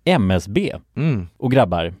beredskap, MSB. Och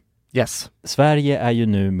grabbar, Sverige är ju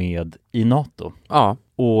nu med i NATO. Ja.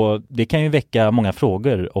 Och det kan ju väcka många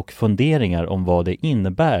frågor och funderingar om vad det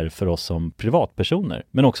innebär för oss som privatpersoner,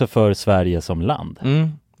 men också för Sverige som land.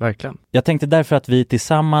 Verkligen. Jag tänkte därför att vi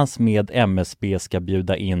tillsammans med MSB ska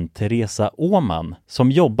bjuda in Teresa Åman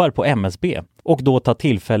som jobbar på MSB och då ta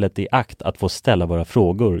tillfället i akt att få ställa våra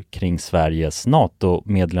frågor kring Sveriges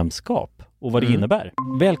NATO-medlemskap och vad det innebär.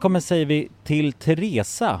 Välkommen säger vi till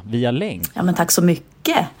Teresa via länk. Ja, men tack så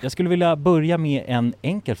mycket. Jag skulle vilja börja med en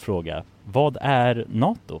enkel fråga. Vad är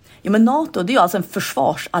NATO? Jo, men NATO, det är alltså en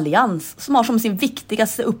försvarsallians som har som sin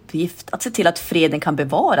viktigaste uppgift att se till att freden kan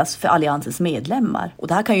bevaras för alliansens medlemmar. Och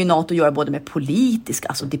det här kan ju NATO göra både med politiska,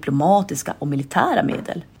 alltså diplomatiska och militära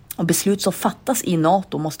medel. Och beslut som fattas i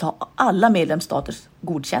NATO måste ha alla medlemsstaters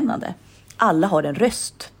godkännande. Alla har en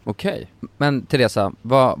röst. Okej. Men Teresa,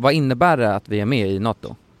 vad innebär det att vi är med i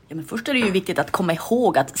NATO? Ja, men först är det ju viktigt att komma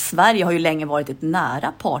ihåg att Sverige har ju länge varit ett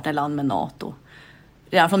nära partnerland med NATO.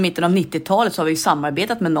 Redan från mitten av 90-talet så har vi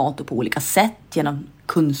samarbetat med NATO på olika sätt genom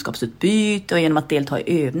kunskapsutbyte och genom att delta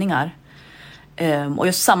i övningar. Och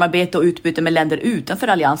just samarbete och utbyte med länder utanför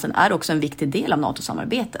alliansen är också en viktig del av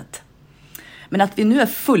NATO-samarbetet. Men att vi nu är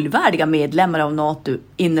fullvärdiga medlemmar av NATO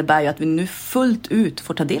innebär ju att vi nu fullt ut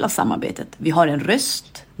får ta del av samarbetet. Vi har en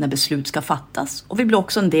röst när beslut ska fattas och vi blir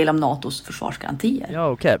också en del av NATOs försvarsgarantier. Ja,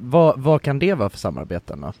 okej. Vad kan det vara för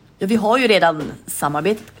samarbeten då? Ja, vi har ju redan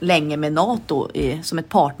samarbetat länge med NATO som ett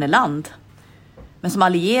partnerland. Men som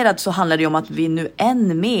allierad så handlar det om att vi nu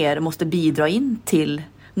än mer måste bidra in till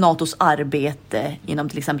NATOs arbete inom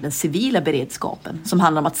till exempel den civila beredskapen som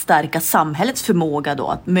handlar om att stärka samhällets förmåga då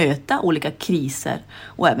att möta olika kriser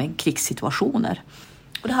och även krigssituationer.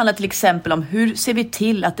 Och det handlar till exempel om hur ser vi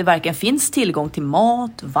till att det verkligen finns tillgång till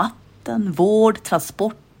mat, vatten, vård,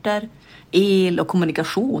 transporter, el och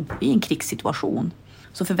kommunikation i en krigssituation.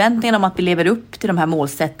 Så förväntningarna om att vi lever upp till de här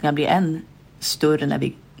målsättningarna blir än större när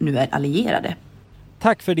vi nu är allierade.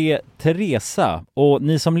 Tack för det, Teresa. Och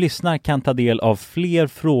ni som lyssnar kan ta del av fler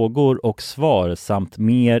frågor och svar samt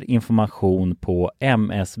mer information på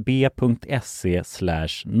msb.se/NATO.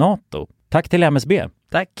 Tack till MSB.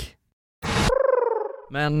 Tack.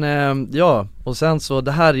 Men ja, och sen så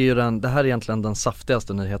det här är egentligen den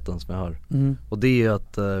saftigaste nyheten som jag har. Och det är ju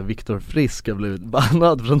att Viktor Frisk har blivit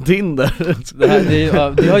bannad från Tinder.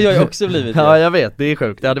 Det har jag ju också blivit. Ja, jag vet, det är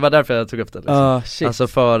sjukt. Ja, det var därför jag tog upp det liksom. Shit. Alltså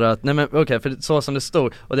för att, nej men okej, för så som det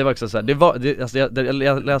stod, och det var också så här,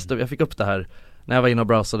 jag fick upp det här när jag var inne och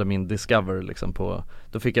browsade min Discover liksom på,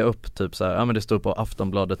 då fick jag upp typ så här, ja men det stod på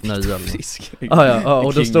Aftonbladet Nöje. Frisk.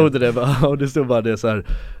 Och då stod det bara, och det stod bara det så här,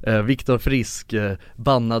 Viktor Frisk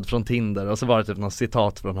bannad från Tinder, och så var det typ något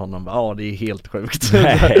citat från honom. Ja, det är helt sjukt.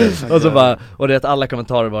 Och så bara, och det att alla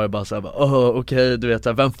kommentarer var ju bara så här, okej, du vet så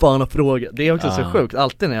här, vem fan har frågat? Det är också så sjukt,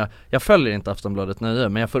 alltid när jag följer inte Aftonbladet Nöje,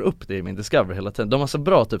 men jag får upp det i min Discover hela tiden. De har så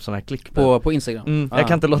bra typ sådana här klick på Instagram. Jag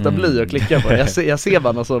kan inte låta bli att klicka på det. Jag ser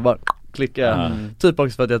bara och så bara klicka. Typ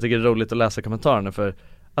också för att jag tycker det är roligt att läsa kommentarerna, för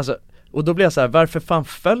alltså, och då blir jag så här: varför fan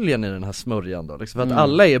följer ni den här smörjan då? Liksom, för att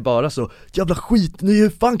alla är bara så jävla skit, hur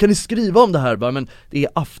fan kan ni skriva om det här? Bara, men det är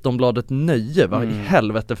Aftonbladet Nöje, vad i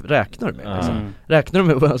helvete räknar du med? Liksom? Räknar du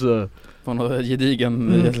med alltså på något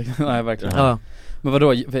gedigen nej verkligen. Men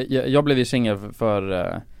vadå, jag blev ju singel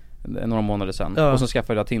för några månader sedan och så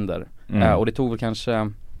skaffade jag Tinder. Och det tog väl kanske,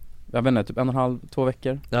 jag vet inte, typ 1,5-2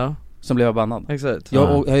 veckor. Som blev jag bannad. Exakt.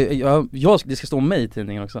 Det ska stå om mig i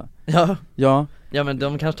tidningen också. Ja, men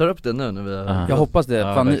de kanske tar upp det nu när vi jag hoppas det. Vi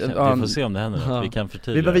får se om det händer. Vi kan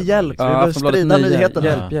förtydliga. Vi behöver hjälp. Vi behöver sprida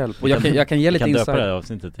nyheterna. Hjälp. Och jag kan ge lite insight. Kan döpa det här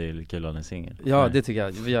avsnittet till Kulan är singel. Ja, det tycker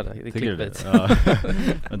jag. Vi gör det. Det klippet.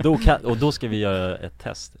 Men då ska vi göra ett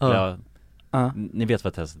test. Ni vet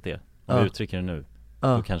vad testet är. Om vi uttrycker det nu.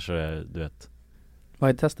 Då kanske det är, du vet. Vad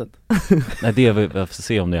är testet? Nej, det är vi får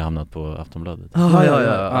se om det har hamnat på Aftonbladet.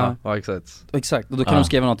 Ja, exakt. Och då kan de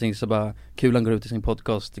skriva någonting så bara, Kulan går ut i sin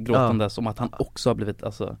podcast gråtandes om att han också har blivit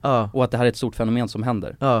och att det här är ett stort fenomen som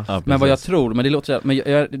händer. Men vad jag tror, men det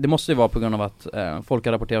låter det måste ju vara på grund av att folk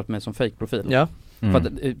har rapporterat mig som fake-profil.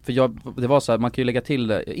 För det var så här, man kan ju lägga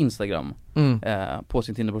till Instagram på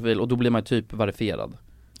sin Tinder-profil, och då blir man typ verifierad.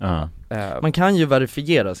 Man kan ju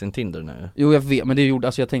verifiera sin Tinder nu. Jo, jag vet, men det gjorde,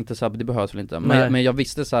 alltså jag tänkte så här, det behövs väl inte. Men jag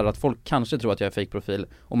visste så här att folk kanske tror att jag är fake-profil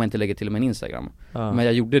om man inte lägger till min Instagram. Men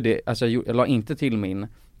jag gjorde det, alltså jag la inte till min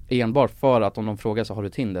enbart för att om de frågar så har du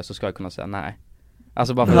Tinder, så ska jag kunna säga nej.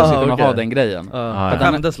 Alltså bara för att jag ska kunna ha den grejen. Jag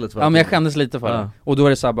skämdes lite för det. Ja, men jag skämdes lite för det. Och då är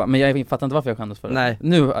det så här bara, men jag fattar inte varför jag skämdes för det. Nej.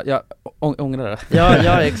 Nu, jag ångrar det.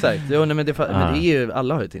 Ja, exakt. Jo, nej, men det är ju,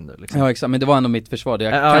 alla har ju Tinder liksom. Ja, exakt, men det var ändå mitt försvar.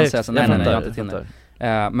 Jag kan säga så, nej, jag har inte Tinder.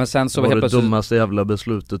 Men sen så var det dummaste jävla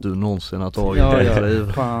beslutet du någonsin har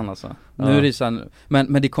tagit. Fan alltså. Nu är det så här,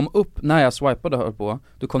 men det kom upp när jag swipade och höll på.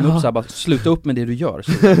 Då kom det upp så här, bara sluta upp med det du gör.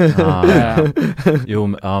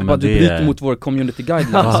 Men bara, du bryter mot vår community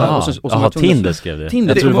guidelines. Och Tinder skrev det.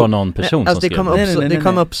 Jag tror det var någon person som skrev det. Det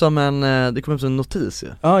kom upp som en notis ju.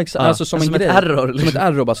 Ja, exakt. Alltså som en grej. Error, som ett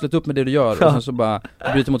error, bara sluta upp med det du gör. Och sen så bara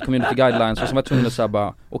bryter mot community guidelines. Och så var jag tvungen att säga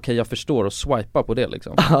bara, okej, jag förstår, och swipa på det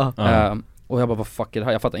liksom. Och jag bara, vad fuck är det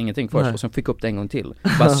här? Jag fattar ingenting först. Och sen fick jag upp det en gång till.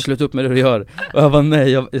 Bara sluta upp med det du gör. Och jag bara,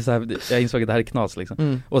 nej, jag insåg att det här är knas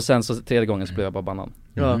liksom. Och sen så tredje gången så blev jag bara bannad.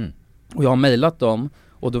 Och jag har mejlat dem,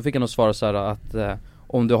 och då fick jag nog svara så här att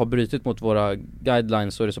om du har brutit mot våra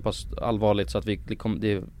guidelines så är det så pass allvarligt så att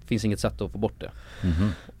det finns inget sätt att få bort det.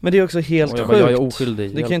 Men det är också helt sjukt. Jag är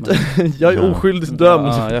oskyldig. Jag är oskyldigt dömd.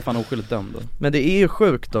 Ja, jag är fan oskyldigt dömd. Men det är ju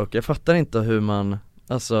sjukt dock. Jag fattar inte hur man,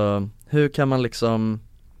 alltså hur kan man liksom,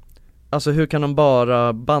 alltså hur kan de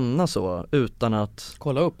bara banna så utan att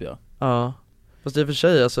kolla upp? Ja. Fast i och för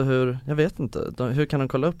sig, alltså jag vet inte, hur kan de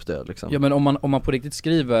kolla upp det liksom? Ja, men om man på riktigt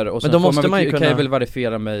skriver, och sen kan jag väl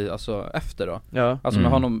verifiera mig alltså efter då. Ja. Alltså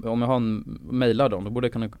om jag har en mailar dem, då borde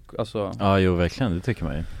jag kunna, alltså. Ja, jo verkligen, det tycker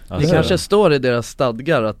man ju. Alltså, det kanske står i deras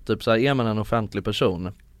stadgar att typ så här, är man en offentlig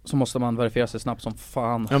person så måste man verifiera sig snabbt som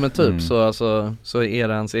fan. Ja, men typ så är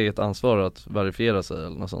det ens eget ansvar att verifiera sig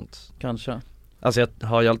eller något sånt. Kanske. Alltså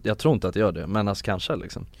jag tror inte att jag gör det, men alltså kanske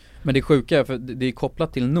liksom. Men det är sjuka, för det är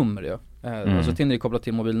kopplat till nummer ju. Alltså Tinder är kopplat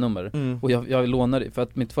till mobilnummer. Och jag lånade, för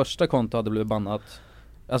att mitt första konto hade blivit bannat,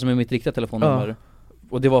 alltså med mitt riktiga telefonnummer.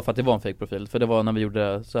 Och det var för att det var en fake-profil. För det var när vi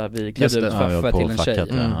gjorde så här, vi klädde ut Feffe till en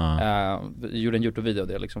tjej. Gjorde en YouTube-video av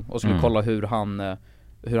det liksom. Och skulle kolla hur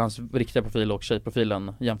hans riktiga profil och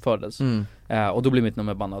tjejprofilen jämfördes. Och då blev mitt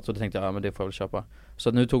nummer bannat. Så då tänkte jag, men det får jag väl köpa.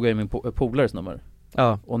 Så nu tog jag min polares nummer.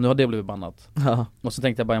 Och nu har det blivit bannat. Och så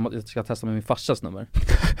tänkte jag bara, jag ska testa med min farsas nummer.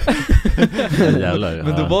 Jävlar,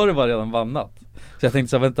 men då var det bara redan bannat. Så jag tänkte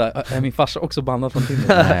så vänta, är min farsa också bannad från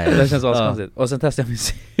Tinder? Nej. Det känns konstigt. Och sen testade jag min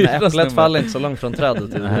syrra. Äpplet faller inte så långt från trädet.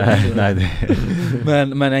 Nej.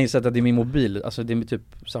 Men jag har insett att det är min mobil, alltså det är typ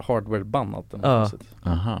så hardware-bannat.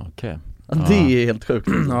 Aha, okej. Det är helt sjukt.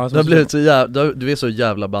 Ja, det har blivit så jävla, du är så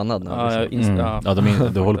jävla bannad nu.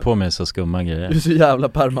 Du håller på med så skumma grejer. Du är så jävla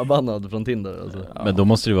permabannad från Tinder alltså. Men då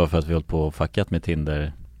måste det vara för att vi hållit på och fuckat med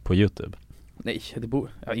Tinder på YouTube. Nej, jag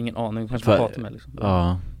har ingen aning, kanske man hatar mig liksom.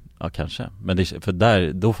 Ja, kanske. Men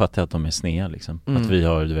för då fattar jag att de är snea liksom. Att vi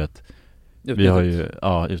har, du vet, vi har ju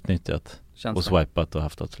utnyttjat och swipat och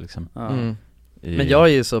haft det liksom. Men jag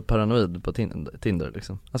är ju så paranoid på Tinder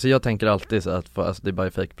liksom. Alltså jag tänker alltid så att det är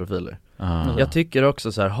bara fake-profiler. Jag tycker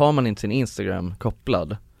också så här, har man inte sin Instagram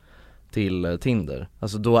kopplad till Tinder,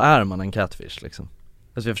 alltså då är man en catfish liksom.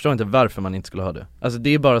 Alltså jag förstår inte varför man inte skulle ha det. Alltså det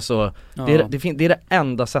är bara så, det är det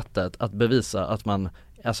enda sättet att bevisa att man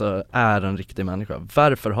alltså är en riktig människa.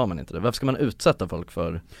 Varför har man inte det? Varför ska man utsätta folk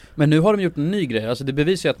för? Men nu har de gjort en ny grej, alltså det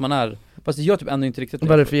bevisar ju att man är, fast det gör typ ändå inte riktigt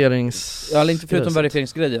eller inte förutom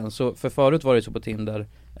verifieringsgrejen. Så för förut var det så på Tinder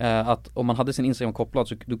att om man hade sin Instagram kopplad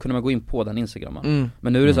så då kunde man gå in på den Instagramen.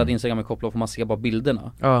 Men nu är det så att Instagram är kopplad och får man se bara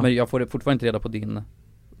bilderna. Men jag får fortfarande inte reda på din.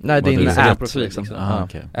 Nej, det är Instagram-profil liksom.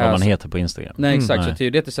 Vad man heter på Instagram. Nej, exakt, så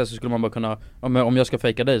teoretiskt sett så skulle man bara kunna, om jag ska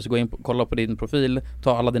fejka dig så gå in och kolla på din profil,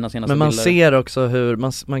 ta alla dina senaste bilder. Men man ser också hur,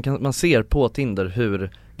 man ser på Tinder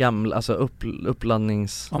hur gamla, alltså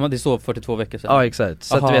uppladdnings... Ja, men det står 42 veckor sedan. Ja, exakt.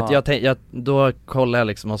 Så att du vet, då kollar jag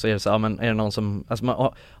liksom och så är det så, men är det någon som,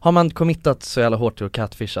 alltså har man committat så jävla hårt till att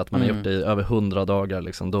catfisha att man har gjort det i över 100 dagar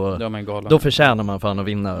liksom, då förtjänar man fan att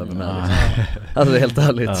vinna över mig liksom. Alltså det är helt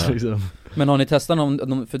ärligt liksom. Men har ni testat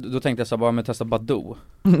någon, för då tänkte jag så bara, men testa Badoo.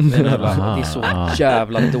 Det är så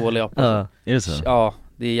jävla dålig app. Är det så? Ja,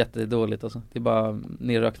 det är jättedåligt alltså. Det är bara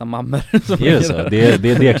nerrökna mammor som är det så?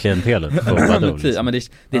 Det är det klientelet på Badoo liksom. Ja, men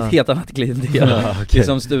det är ett helt annat klientel. Det är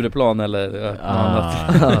som Stureplan eller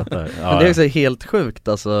annat. Men det är också helt sjukt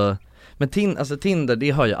alltså. Men Tinder, det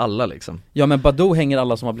har ju alla liksom. Ja, men Badoo hänger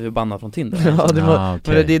alla som har blivit bannade från Tinder.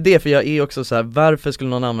 Men det är det, för jag är också så här, varför skulle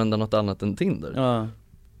någon använda något annat än Tinder? Ja.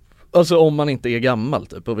 Alltså om man inte är gammal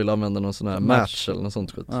typ och vill använda någon sån här match eller något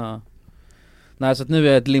sånt skit. Nej, så att nu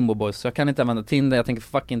är jag ett limbo boys, så jag kan inte använda Tinder, jag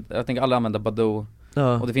tänker aldrig använda Badoo.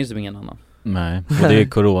 Och det finns ju ingen annan. Nej, och det är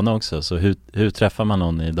corona också, så hur träffar man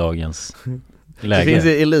någon i dagens läge? Det finns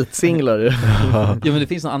ju elitsinglar. Ja, men det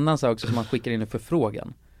finns någon annan sak också som man skickar in en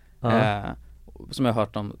förfrågan. Som jag har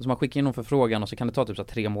hört om, så man skickar in en förfrågan och så kan det ta typ så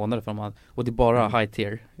 3 månader för man, och det är bara high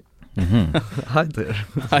tier.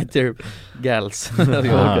 High tier gals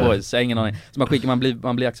boys, så ingen aning. Så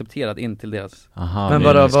man blir accepterad in till deras. Men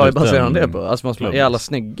vad baserar han det på? Alltså är alla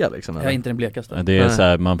snygga liksom? Jag är inte den blekaste. Det är så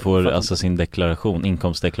här, man får alltså sin deklaration,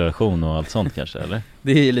 inkomstdeklaration och allt sånt kanske, eller?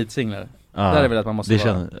 Det är elitsinglar. Där är väl att man måste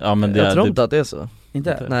vara. Jag tror inte att det är så.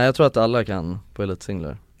 Inte? Nej, jag tror att alla kan på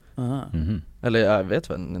elitsinglar. Eller jag vet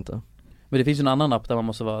väl inte. Men det finns ju en annan app där man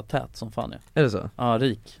måste vara tät som fan. Är det så? Ja,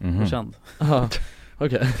 rik och känd.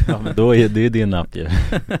 Okej. Ja, men då är det din app ju.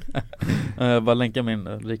 Jag bara länka min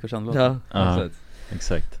rik och känd. Ja,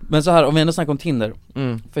 exakt. Men så här, om vi ändå snackar om Tinder.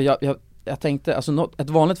 För jag tänkte, alltså ett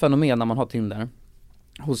vanligt fenomen när man har Tinder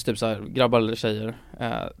hos typ så här grabbar eller tjejer,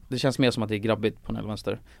 det känns mer som att det är grabbigt på den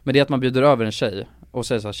vänster. Men det är att man bjuder över en tjej och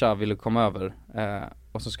säger så här, tja, vill du komma över?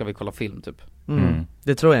 Och så ska vi kolla film typ.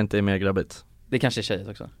 Det tror jag inte är mer grabbigt. Det kanske är tjejer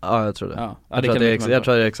också. Ja, jag tror det. Jag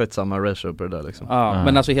tror det är exakt samma ratio på det där liksom.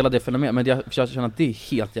 Men alltså hela det fenomenet, men jag känner att det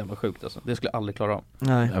är helt jävla sjukt alltså. Det skulle jag aldrig klara av.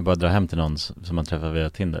 Nej. Jag bara dra hem till någon som man träffar via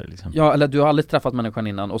Tinder liksom. Ja, eller du har aldrig träffat människan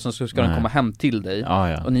innan och sen så ska den komma hem till dig.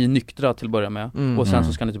 Och ni är nyktra till att börja med. Och sen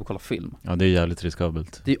så ska ni typ kolla film. Ja, det är jävligt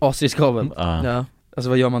riskabelt. Det är asriskabelt. Ja. Alltså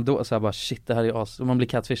vad gör man då? Så här bara, shit, det här är as. Och man blir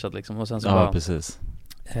catfishad liksom. Och sen så bara, precis.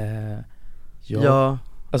 Ja.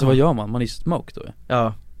 Alltså vad gör man? Man är smoked då.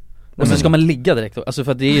 Ja. Och så ska man ligga direkt då. Alltså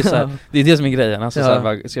för att det är ju så här, det är det som är grejen. Alltså så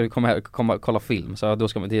här, ska vi komma kolla film, så då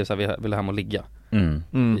ska man, det är så här, vi vill hem och ligga.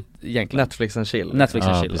 Egentligen Netflix and chill.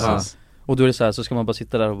 Och då är det så här, så ska man bara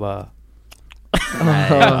sitta där och bara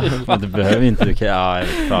nej, det behöver inte du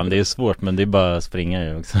fan, det är svårt, men det är bara att springa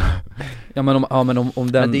ju också. Ja, men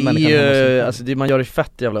om den, men det är ju, alltså det man gör är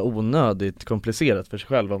fett jävla onödigt komplicerat för sig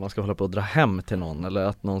själv om man ska hålla på att dra hem till någon, eller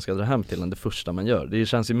att någon ska dra hem till en det första man gör. Det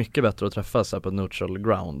känns ju mycket bättre att träffas här på neutral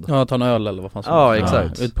ground. Ja, ta en öl eller vad fan som. Ja,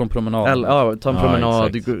 exakt. Ut på en promenad. Ta en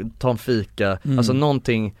promenad, ta en fika. Alltså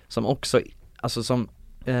någonting som också, alltså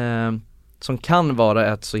som kan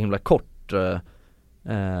vara ett så himla kort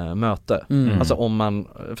möte. Alltså om man,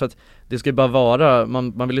 för att det ska ju bara vara,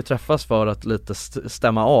 man vill ju träffas för att lite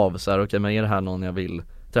stämma av så här, okej, men är det här någon jag vill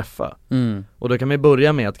träffa? Och då kan man ju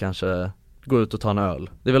börja med att kanske gå ut och ta en öl.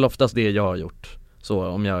 Det är väl oftast det jag har gjort. så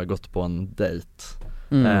om jag har gått på en dejt.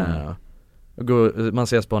 Man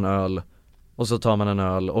ses på en öl och så tar man en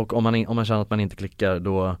öl, och om man känner att man inte klickar,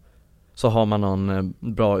 då så har man någon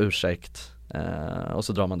bra ursäkt och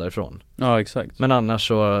så drar man därifrån. Ja, exakt. Men annars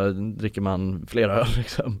så dricker man flera öl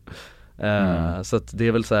liksom. Så att det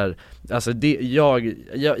är väl så här, alltså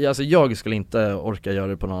jag skulle inte orka göra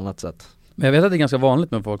det på något annat sätt. Men jag vet att det är ganska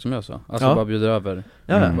vanligt med folk som gör så. Alltså bara bjuder över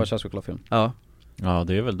bara kärlskokladfilm. Ja. Ja,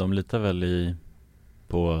 det är väl, de litar väl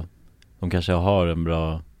på, de kanske har en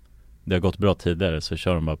bra, det har gått bra tidigare, så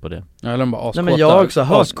kör de bara på det. Ja, eller de bara askåta. Nej, men jag har också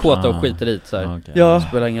hört askåta och skiter i så här. Okay. Ja,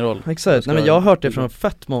 spelar ingen roll. Exakt. Nej, men jag har hört det från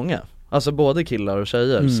fett många. Alltså både killar och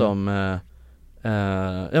tjejer som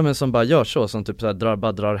ja, men som bara gör så, som typ så här,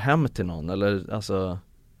 drar hem till någon, eller alltså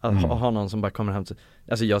ha någon som bara kommer hem till.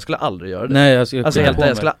 Alltså jag skulle aldrig göra det. Nej, jag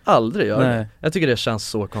skulle aldrig göra det. Jag tycker det känns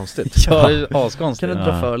så konstigt. Ja, det är askonstigt. Kan du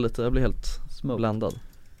dra för lite? Jag blir helt blandad.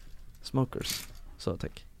 Smokers. Så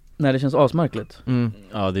tack. Nej, det känns asmärkligt.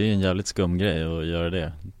 Ja, det är ju en jävligt skum grej att göra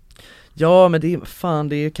det. Ja, men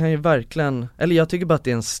det kan ju verkligen, eller jag tycker bara att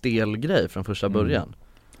det är en stel grej från första början.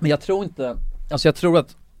 Men jag tror inte, alltså jag tror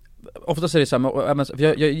att oftast är det samma, för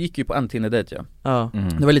jag gick ju på en Tinder-date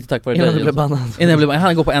Det var lite tack vare dig. Innan du blev bannad.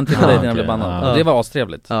 Han går på en Tinder-date innan jag blev bannad. Ja. Det var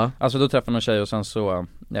astrevligt. Ja. Alltså då träffade någon tjej och sen så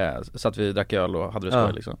satt vi, drack öl och hade det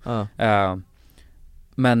skoj liksom.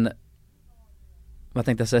 Men vad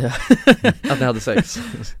tänkte jag säga? Att ni hade sex.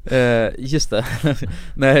 Just det.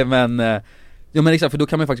 Nej, men ja, men exakt, för då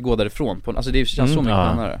kan man ju faktiskt gå därifrån på, alltså det känns så mycket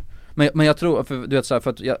annare. Men jag tror, för du vet så här, för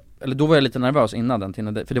att då var jag lite nervös innan den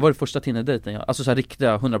Tinder-dejten, för det var det första Tinder-dejten jag, alltså så här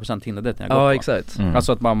riktiga 100% Tinder-dejten jag gått på. Exakt.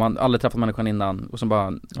 Alltså att man aldrig träffat människan innan och så bara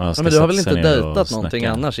men du har väl inte dejtat någonting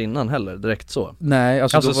annars innan heller, direkt så? Nej,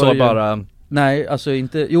 alltså då så var det bara nej, alltså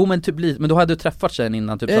inte, jo men typ lite, men då hade du träffat tjejen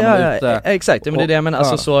innan typ som var ute. Exakt, men det är det jag menar,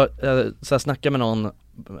 alltså så här, snacka med någon,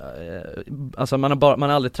 alltså man har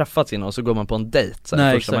aldrig träffats innan och så går man på en dejt så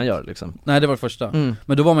här, första man gör liksom. Nej, det var det första.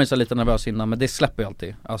 Men då var man ju så lite nervös innan, men det släpper ju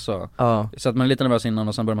alltid. Alltså, så att man är lite nervös innan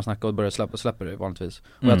och sen börjar man snacka och börjar släpper det vanligtvis.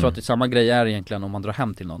 Och jag tror att det samma grej är egentligen om man drar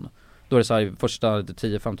hem till någon. Då är det så här, första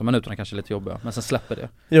 10-15 minuterna kanske lite jobbiga, men sen släpper det.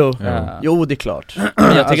 Jo, det är klart. Men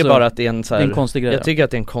jag tycker alltså, bara att det är en så här, det är en konstig grej. Jag tycker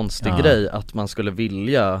att det är en konstig grej att man skulle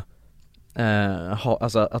vilja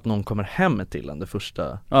alltså att någon kommer hem till en det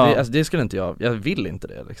första. Det skulle inte jag vill inte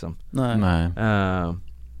det liksom. Nej.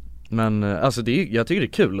 Men alltså jag tycker det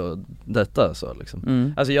är kul att dejta så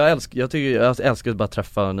liksom. Alltså jag älskar att bara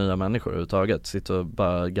träffa nya människor överhuvudtaget, sitta och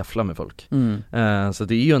bara gaffla med folk. Så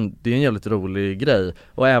det är ju en jävligt rolig grej,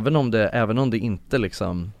 och även om det inte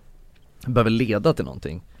liksom behöver leda till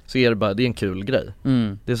någonting, så är det är en kul grej.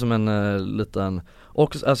 Det är som en liten,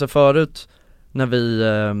 och alltså förut när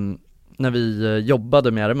vi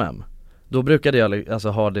jobbade med RMM, då brukade jag alltså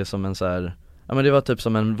ha det som en så här, ja men det var typ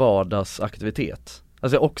som en vardagsaktivitet.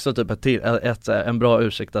 Alltså också typ en bra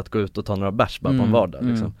ursäkt att gå ut och ta några bärs bara på en vardag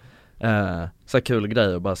liksom. Så här kul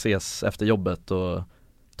grej att bara ses efter jobbet och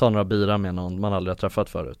ta några bira med någon man aldrig har träffat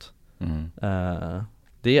förut.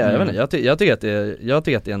 Det är, jag tycker att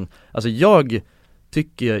det är en, alltså jag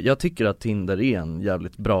tycker att Tinder är en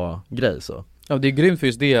jävligt bra grej så. Ja, det är grymt för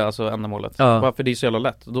just det, alltså ändamålet. Bara för det är så jävla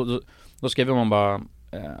lätt. Då skriver man bara,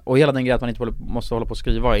 och hela den grejen att man inte måste hålla på att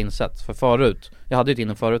skriva har jag insett. För förut, jag hade ju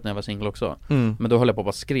Tinder förut när jag var single också. Men då höll jag på att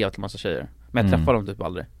bara skrev till massa tjejer. Men jag träffade dem typ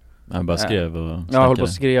aldrig. Jag bara skrev och snackade. Jag höll på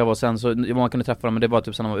att skrev och sen så man kunde träffa dem, men det var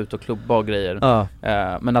typ så när man var ute och klubba och grejer.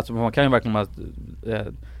 Men att man kan ju verkligen bara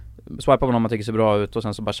swipa på någon man tycker ser bra ut och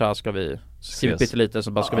sen så bara ska vi skriva lite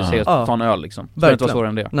så bara ska vi se och ta en öl liksom. Så det inte vara svårare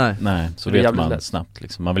än det. Nej, så vet man lätt. Snabbt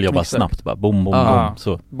liksom. Man vill jobba snabbt bara bom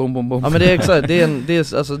så. Bom. Ja, men det är exakt, det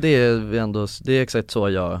är exakt så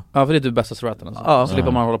jag. Ja, för det är typ bästa straten alltså. Så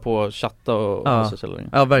slipper man hålla på och chatta och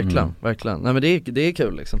ja, verkligen. Nej, men det är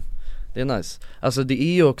kul liksom. Det är nice. Alltså det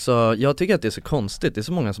är ju också, jag tycker att det är så konstigt. Det är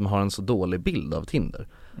så många som har en så dålig bild av Tinder.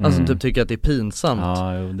 Alltså typ tycker att det är pinsamt.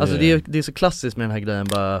 Alltså det är så klassiskt med den här grejen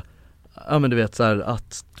bara, ja men du vet så här,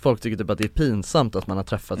 att folk tycker typ att det är pinsamt att man har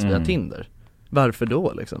träffats via Tinder. Varför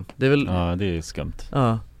då liksom? Det är väl, ja, det är skumt.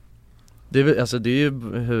 Ja. Det är väl, alltså det är ju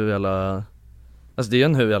det är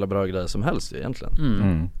en hur jävla bra grej som helst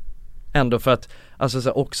egentligen. Ändå för att, alltså så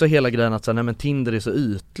här, också hela grejen att så här, nej men Tinder är så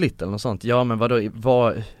ytligt eller något sånt. Ja men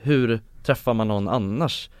hur träffar man någon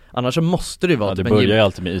annars? Annars så måste det ju vara det börjar ju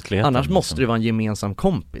alltid med ytligheten. Annars måste det vara en gemensam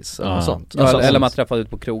kompis eller något sånt. Alltså, eller man träffar ut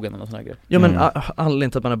på krogen eller något sånt där. Ja men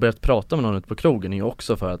anledningen till att man har börjat prata med någon ut på krogen är ju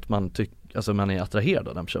också för att man alltså man är attraherad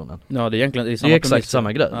av den personen. Ja, det är egentligen det är exakt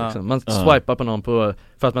samma grej liksom. Man swipar på någon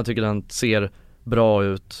för att man tycker den ser bra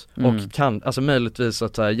ut och kan, alltså möjligtvis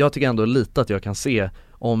att jag tycker ändå lite att jag kan se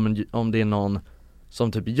om det är någon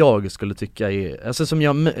som typ jag skulle tycka är, alltså som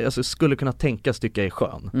jag skulle kunna tänkas tycka är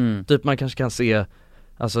skön. Typ man kanske kan se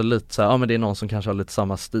alltså lite så här, ja men det är någon som kanske har lite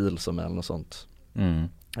samma stil som eller något sånt.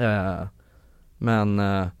 Men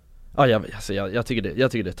jag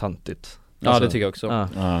tycker det är tantigt. Ja, det tycker jag också.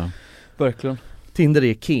 Verkligen. Tinder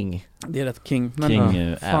är king. Det är rätt king.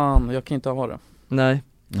 Men fan, jag kan inte ha det. Nej.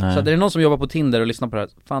 Så det är någon som jobbar på Tinder och lyssnar på det här.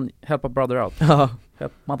 Fan, help a brother out. Ja.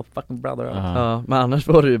 Help motherfucking brother out. Ja, men annars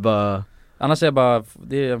var det ju bara... Annars är jag bara,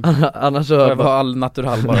 det är... annars så... Jag var all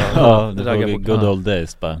natural bara. Ja, det var good old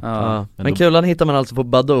days bara. Ja. Men kulan hittar man alltså på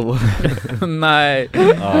Badoo. Nej.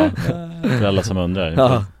 Ja, för alla som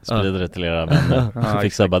undrar. Sprider det till era vänner.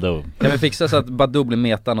 Fixa Badoo. Ja, men fixa så att Badoo blir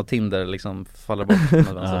metan och Tinder liksom faller bort.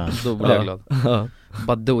 Då blir jag glad.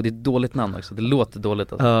 Badoo, det är ett dåligt namn också. Det låter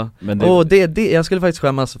dåligt alltså. Ja. Men det, jag skulle faktiskt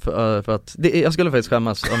skämmas för att jag skulle faktiskt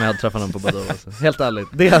skämmas om jag hade träffat någon på Badoo alltså. Helt ärligt,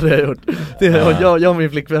 det hade jag gjort. Jag och min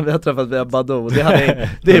flickvän, vi har träffat via Badoo. Det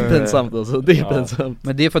är pinsamt alltså. Det är pinsamt.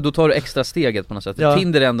 Men det är för att då tar du extra steget på något sätt.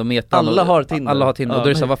 Tinder är ändå metan. Alla har Tinder. Alla har Tinder. Och då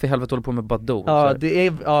är det så här, varför i helvete håller på med Badoo? Ja, det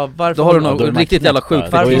är varför. Då har du något riktigt jävla sjukt.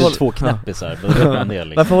 Varför håller två knäppisar?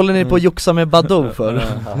 Liksom. Varför håller ni på att joxa med Badoo för?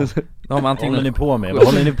 Vad håller ni på med? Vad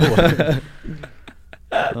håller ni på?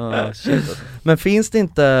 Men finns det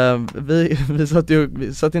inte vi satt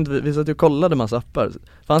ju och kollade massa appar.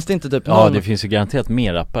 Fanns det inte typ det finns ju garanterat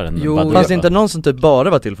mer appar än Badoo. Fanns det inte någon som typ bara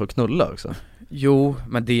var till för att knulla också? Jo,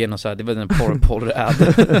 men det är nog så här, det var en porr-ad.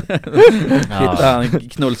 Hitta en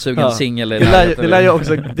knullsugen singel. Det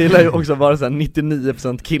lär ju också vara så här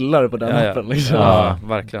 99% killar på den appen liksom. Ja,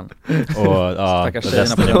 verkligen. Och stackars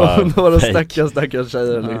tjejerna några stackars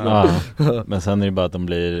tjejer liksom. Men sen är det bara att de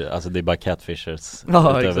blir, alltså det är bara catfishers.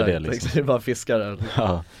 Ja, exakt, det liksom. Det är bara fiskare.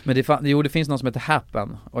 Men det finns någon som heter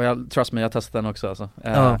Happen. Och jag har testat den också alltså.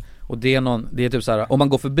 Och det är typ så här, om man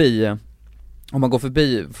går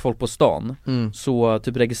förbi folk på stan så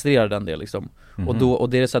typ registrerar den det liksom. Och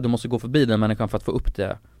det är så att du måste gå förbi den människan för att få upp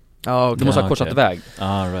det. Du måste ha korsat väg.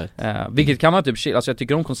 Vilket kan man typ alltså jag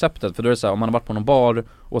tycker om konceptet, för då är det så här, om man har varit på någon bar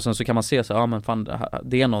och sen så kan man se så här, men fan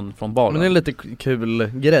det är någon från baren. Men det är en lite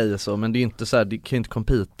kul grej så, men det är inte så här, det kan ju inte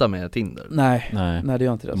kompita med Tinder. Nej, det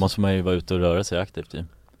gör inte det. Då måste man ju vara ute och röra sig aktivt ju.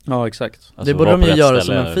 Ja, exakt. Alltså, det borde de ju göra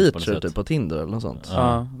som en feature typ på Tinder eller något sånt.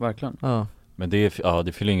 Ja, verkligen. Men det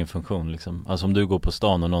fyller ingen funktion liksom. Alltså om du går på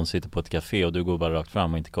stan och någon sitter på ett café och du går bara rakt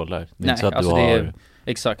fram och inte kollar. Det är inte så att alltså du har...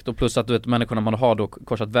 Exakt, och plus att du vet, människorna man har då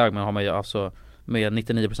korsat väg med har man ju alltså med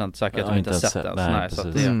 99% säkerhet att de inte sett det. Nej, så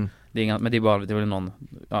att det är inga, men det är väl någon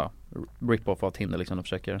rip-off av Tinder liksom, de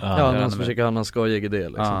försöker. Någon som försöker ha någon skojig idé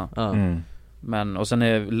liksom. Men, och sen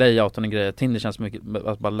är layouten en grej. Tinder känns mycket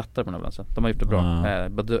bara lättare på något sätt. De har gjort det bra.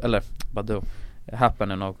 Badoo.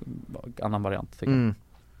 Happen är någon annan variant tycker jag.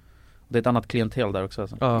 Det är ett annat klientel där också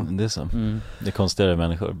alltså. Ja, det är så. Det är konstigare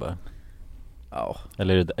människor bara. Ja.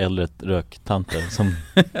 Eller är det äldre röktanter som...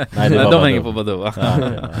 Nej, det var de hänger på Badoo va?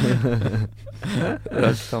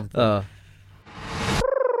 Röktanter.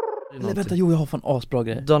 Eller vänta, jag har fan asbra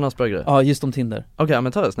grej. Du har en asbra grej? Ja, just om Tinder. Okej,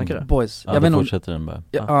 men ta det, snacka det. Boys, jag vet fortsätter den bara.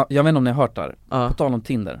 Jag vet inte om ni har hört där. På tal om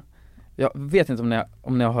Tinder. Jag vet inte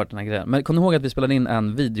om ni har hört den här grejen. Men kom ni ihåg att vi spelade in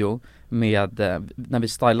en video med när vi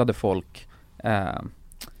stylade folk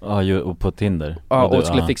och på Tinder. Ja, och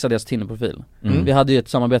skulle fixa deras Tinder-profil. Vi hade ju ett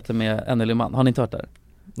samarbete med en Lyman. Har ni inte hört det?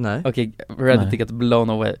 Nej. Okej, ready to get blown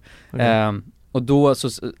away. Och då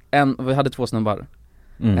vi hade 2 snubbar.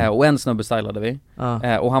 Och en snubbe stylade vi.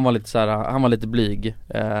 Och han var lite så här, han var lite blyg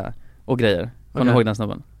och grejer. Kommer ni ihåg den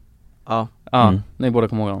snubben? Ja, ni båda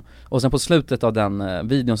kommer ihåg honom. Och sen på slutet av den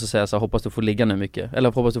videon så säger jag så här, hoppas du får ligga nu mycket.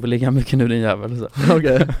 Eller hoppas du får ligga mycket nu din jävel.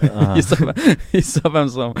 Okej. Gissa vem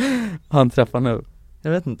som han träffar nu.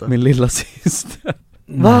 Jag vet inte. Min lilla syster.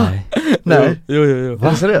 Va? Nej. Jo.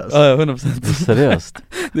 Va? Seriöst? Ja, 100%. Seriöst?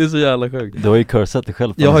 Det är så jävla sjukt. Du har ju cursat dig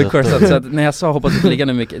själv. Jag har ju cursat, så att när jag sa hoppas du får ligga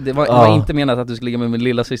nu mycket, det var inte menat att du skulle ligga med min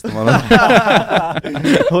lilla syster.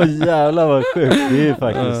 Jävlar vad sjukt. Det är ju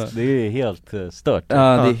faktiskt, det är helt stört. Ja,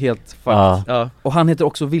 det är helt fucked. Och han heter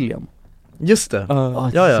också William. Just det.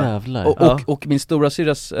 Jävlar. Och min stora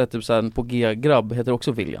syrras typ såhär på G-grabb heter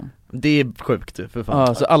också William. Det är sjukt du, för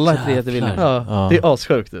fan. Så alla heter William. Det är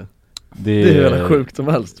assjukt du. Det är hela sjukt som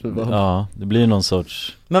helst för fan. Ja, det blir någon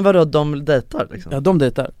sorts... Men vadå, de dejtar liksom? Ja, de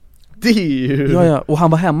dejtar. Det är ju... Ja, och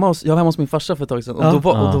han var hemma jag var hemma hos min farsa för ett tag sedan. Och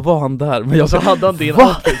då var han där. Men så hade han din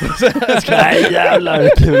outfit. Nej jävlar,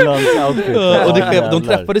 kul hans outfit. Och de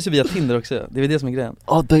träffades ju via Tinder också. Det är det som är grejen.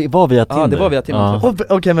 Ja, det var via Tinder. Ja, det var via Tinder.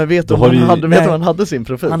 Okej, men vet du om han hade sin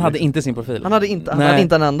profil? Han hade inte sin profil. Han hade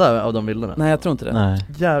inte en enda av de bilderna. Nej, jag tror inte det. Nej.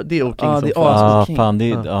 Ja, det är okej. Det är fan,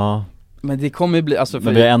 det är, Men det kommer ju bli, alltså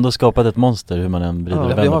men vi har ändå skapat ett monster hur man än vrider och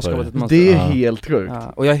vänder på skapat ett monster. Det är helt sjukt.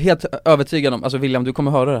 Och jag är helt övertygad om, alltså William, du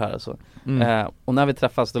kommer höra det här alltså. Och när vi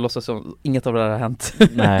träffas, då låtsas som inget av det här har hänt.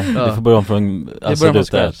 Nej, vi får börja om från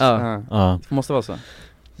Det måste vara så.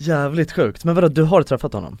 Jävligt sjukt. Men vadå, du har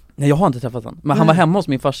träffat honom? Nej, jag har inte träffat honom. Men han var hemma hos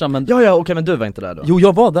min farsa, men... Ja, okej, men du var inte där då? Jo,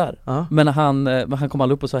 jag var där. Men han kom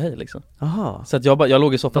aldrig upp och sa hej liksom. Aha. Så att jag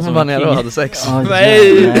låg i soffan som var nere och hade sex.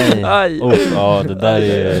 Nej! Ja, det där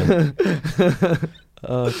är...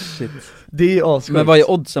 Shit. Det är assjukt. Men vad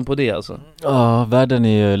är oddsen på det alltså? Ja, världen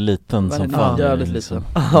är ju liten som fan. Jävligt liten.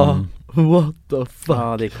 What the fuck?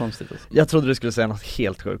 Ja, det är konstigt alltså. Jag trodde du skulle säga något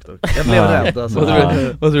helt sjukt också. Jag blev rädd alltså.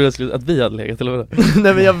 Vad trodde du skulle, att vi hade legat eller vad?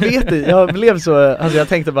 Nej men jag vet inte, jag blev så, alltså jag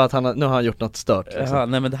tänkte bara att nu har han gjort något stört liksom. Jaha,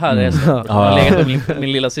 nej men det här är så. Han har legat med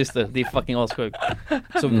min lilla syster, det är fucking assjukt.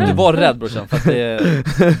 Så du var rädd brorsan, för att det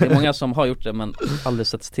är många som har gjort det men aldrig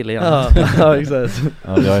sätts till igen. Ja, exakt.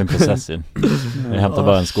 Ja, vi har en processor. Vi hämtar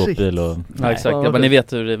bara en skåpbil och... Ja, exakt, ja, men ni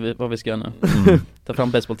vet vad vi ska göra nu. Ta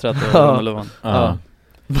fram basebollträt och luvan. Ja.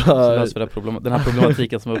 Så löser vi den här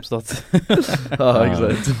problematiken som har uppstått. Ja,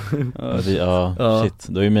 exakt. Shit.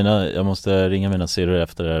 Då är jag måste ringa mina syrror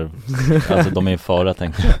efter det här. Alltså de är i fara,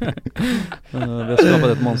 tänkte jag. Vi har skapat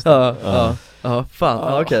ett monster. Ja,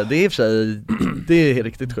 fan, okej, det är i och för sig, det är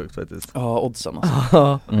riktigt sjukt faktiskt. Ja, oddsen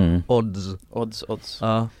alltså. Odds.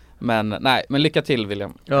 Ja. Men lycka till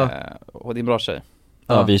William. Och din bra tjej.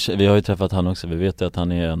 Ja, vi har ju träffat han också. Vi vet ju att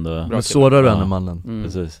han är ändå... Men sårar du henne mannen?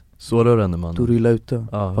 Precis. Sårar du henne mannen? Du rullar ut då.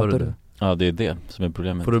 Ja, hör du? Ja, det är det som är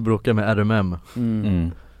problemet. Får du bråka med RMM?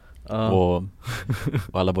 Och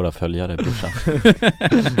alla våra följare, brorsan.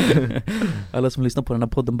 Alla som lyssnar på den här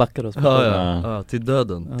podden backar oss. Ja, till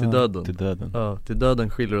döden. Till döden. Ja, till döden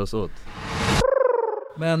skiljer oss åt.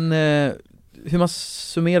 Men hur man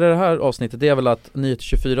summerar det här avsnittet, det är väl att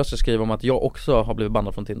Nyhet24 ska skriva om att jag också har blivit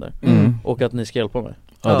bannad från Tinder. Och att ni ska hjälpa mig.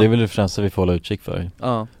 Ja, det är väl det främsta vi får hålla utkik för.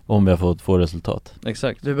 Om vi har fått få resultat.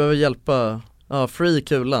 Exakt. Vi behöver hjälpa. Free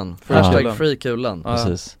kulan. Hashtag free kulan.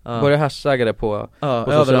 Precis. Börja hashtagga det på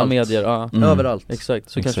sociala medier. Överallt. Exakt,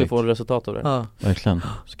 så kanske vi får resultat av det. Verkligen.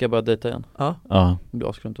 Så ska jag börja dejta igen. Det blir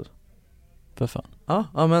asgrymt. För fan.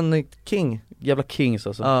 Ja men king. Jävla kings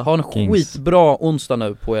alltså. Ha en skitbra onsdag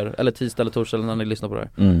nu på er. Eller tisdag eller torsdag eller när ni lyssnar på det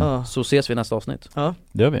här. Så ses vi i nästa avsnitt.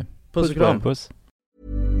 Det gör vi. Puss och kram. Puss.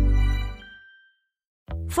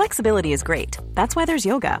 Flexibility is great. That's why there's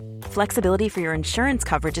yoga. Flexibility for your insurance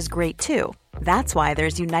coverage is great too. That's why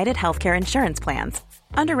there's United Healthcare Insurance Plans.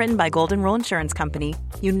 Underwritten by Golden Rule Insurance Company,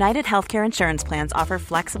 United Healthcare Insurance Plans offer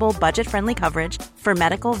flexible, budget-friendly coverage for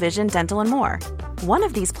medical, vision, dental, and more. One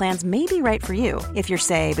of these plans may be right for you if you're,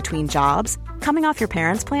 say, between jobs, coming off your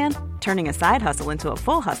parents' plan, turning a side hustle into a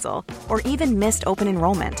full hustle, or even missed open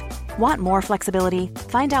enrollment. Want more flexibility?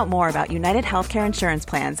 Find out more about United Healthcare Insurance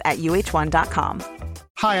Plans at uh1.com.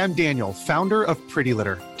 Hi, I'm Daniel, founder of Pretty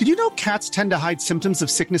Litter. Did you know cats tend to hide symptoms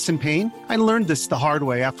of sickness and pain? I learned this the hard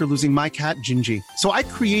way after losing my cat, Gingy. So I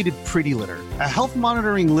created Pretty Litter, a health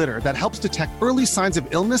monitoring litter that helps detect early signs of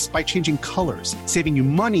illness by changing colors, saving you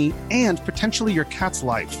money and potentially your cat's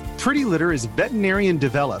life. Pretty Litter is veterinarian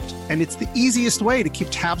developed, and it's the easiest way to keep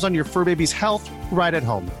tabs on your fur baby's health right at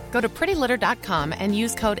home. Go to prettylitter.com and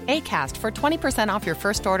use code ACAST for 20% off your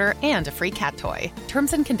first order and a free cat toy.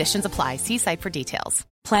 Terms and conditions apply. See site for details.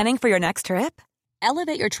 Planning for your next trip?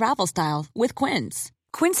 Elevate your travel style with Quince.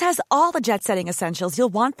 Quince has all the jet-setting essentials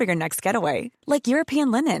you'll want for your next getaway, like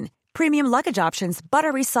European linen, premium luggage options,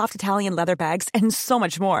 buttery soft Italian leather bags, and so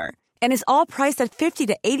much more. And is all priced at 50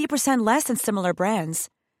 to 80% less than similar brands.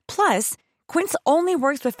 Plus, Quince only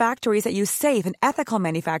works with factories that use safe and ethical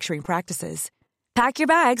manufacturing practices. Pack your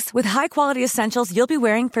bags with high-quality essentials you'll be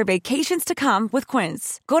wearing for vacations to come with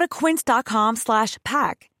Quince. Go to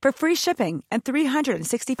quince.com/pack for free shipping and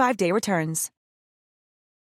 365-day returns.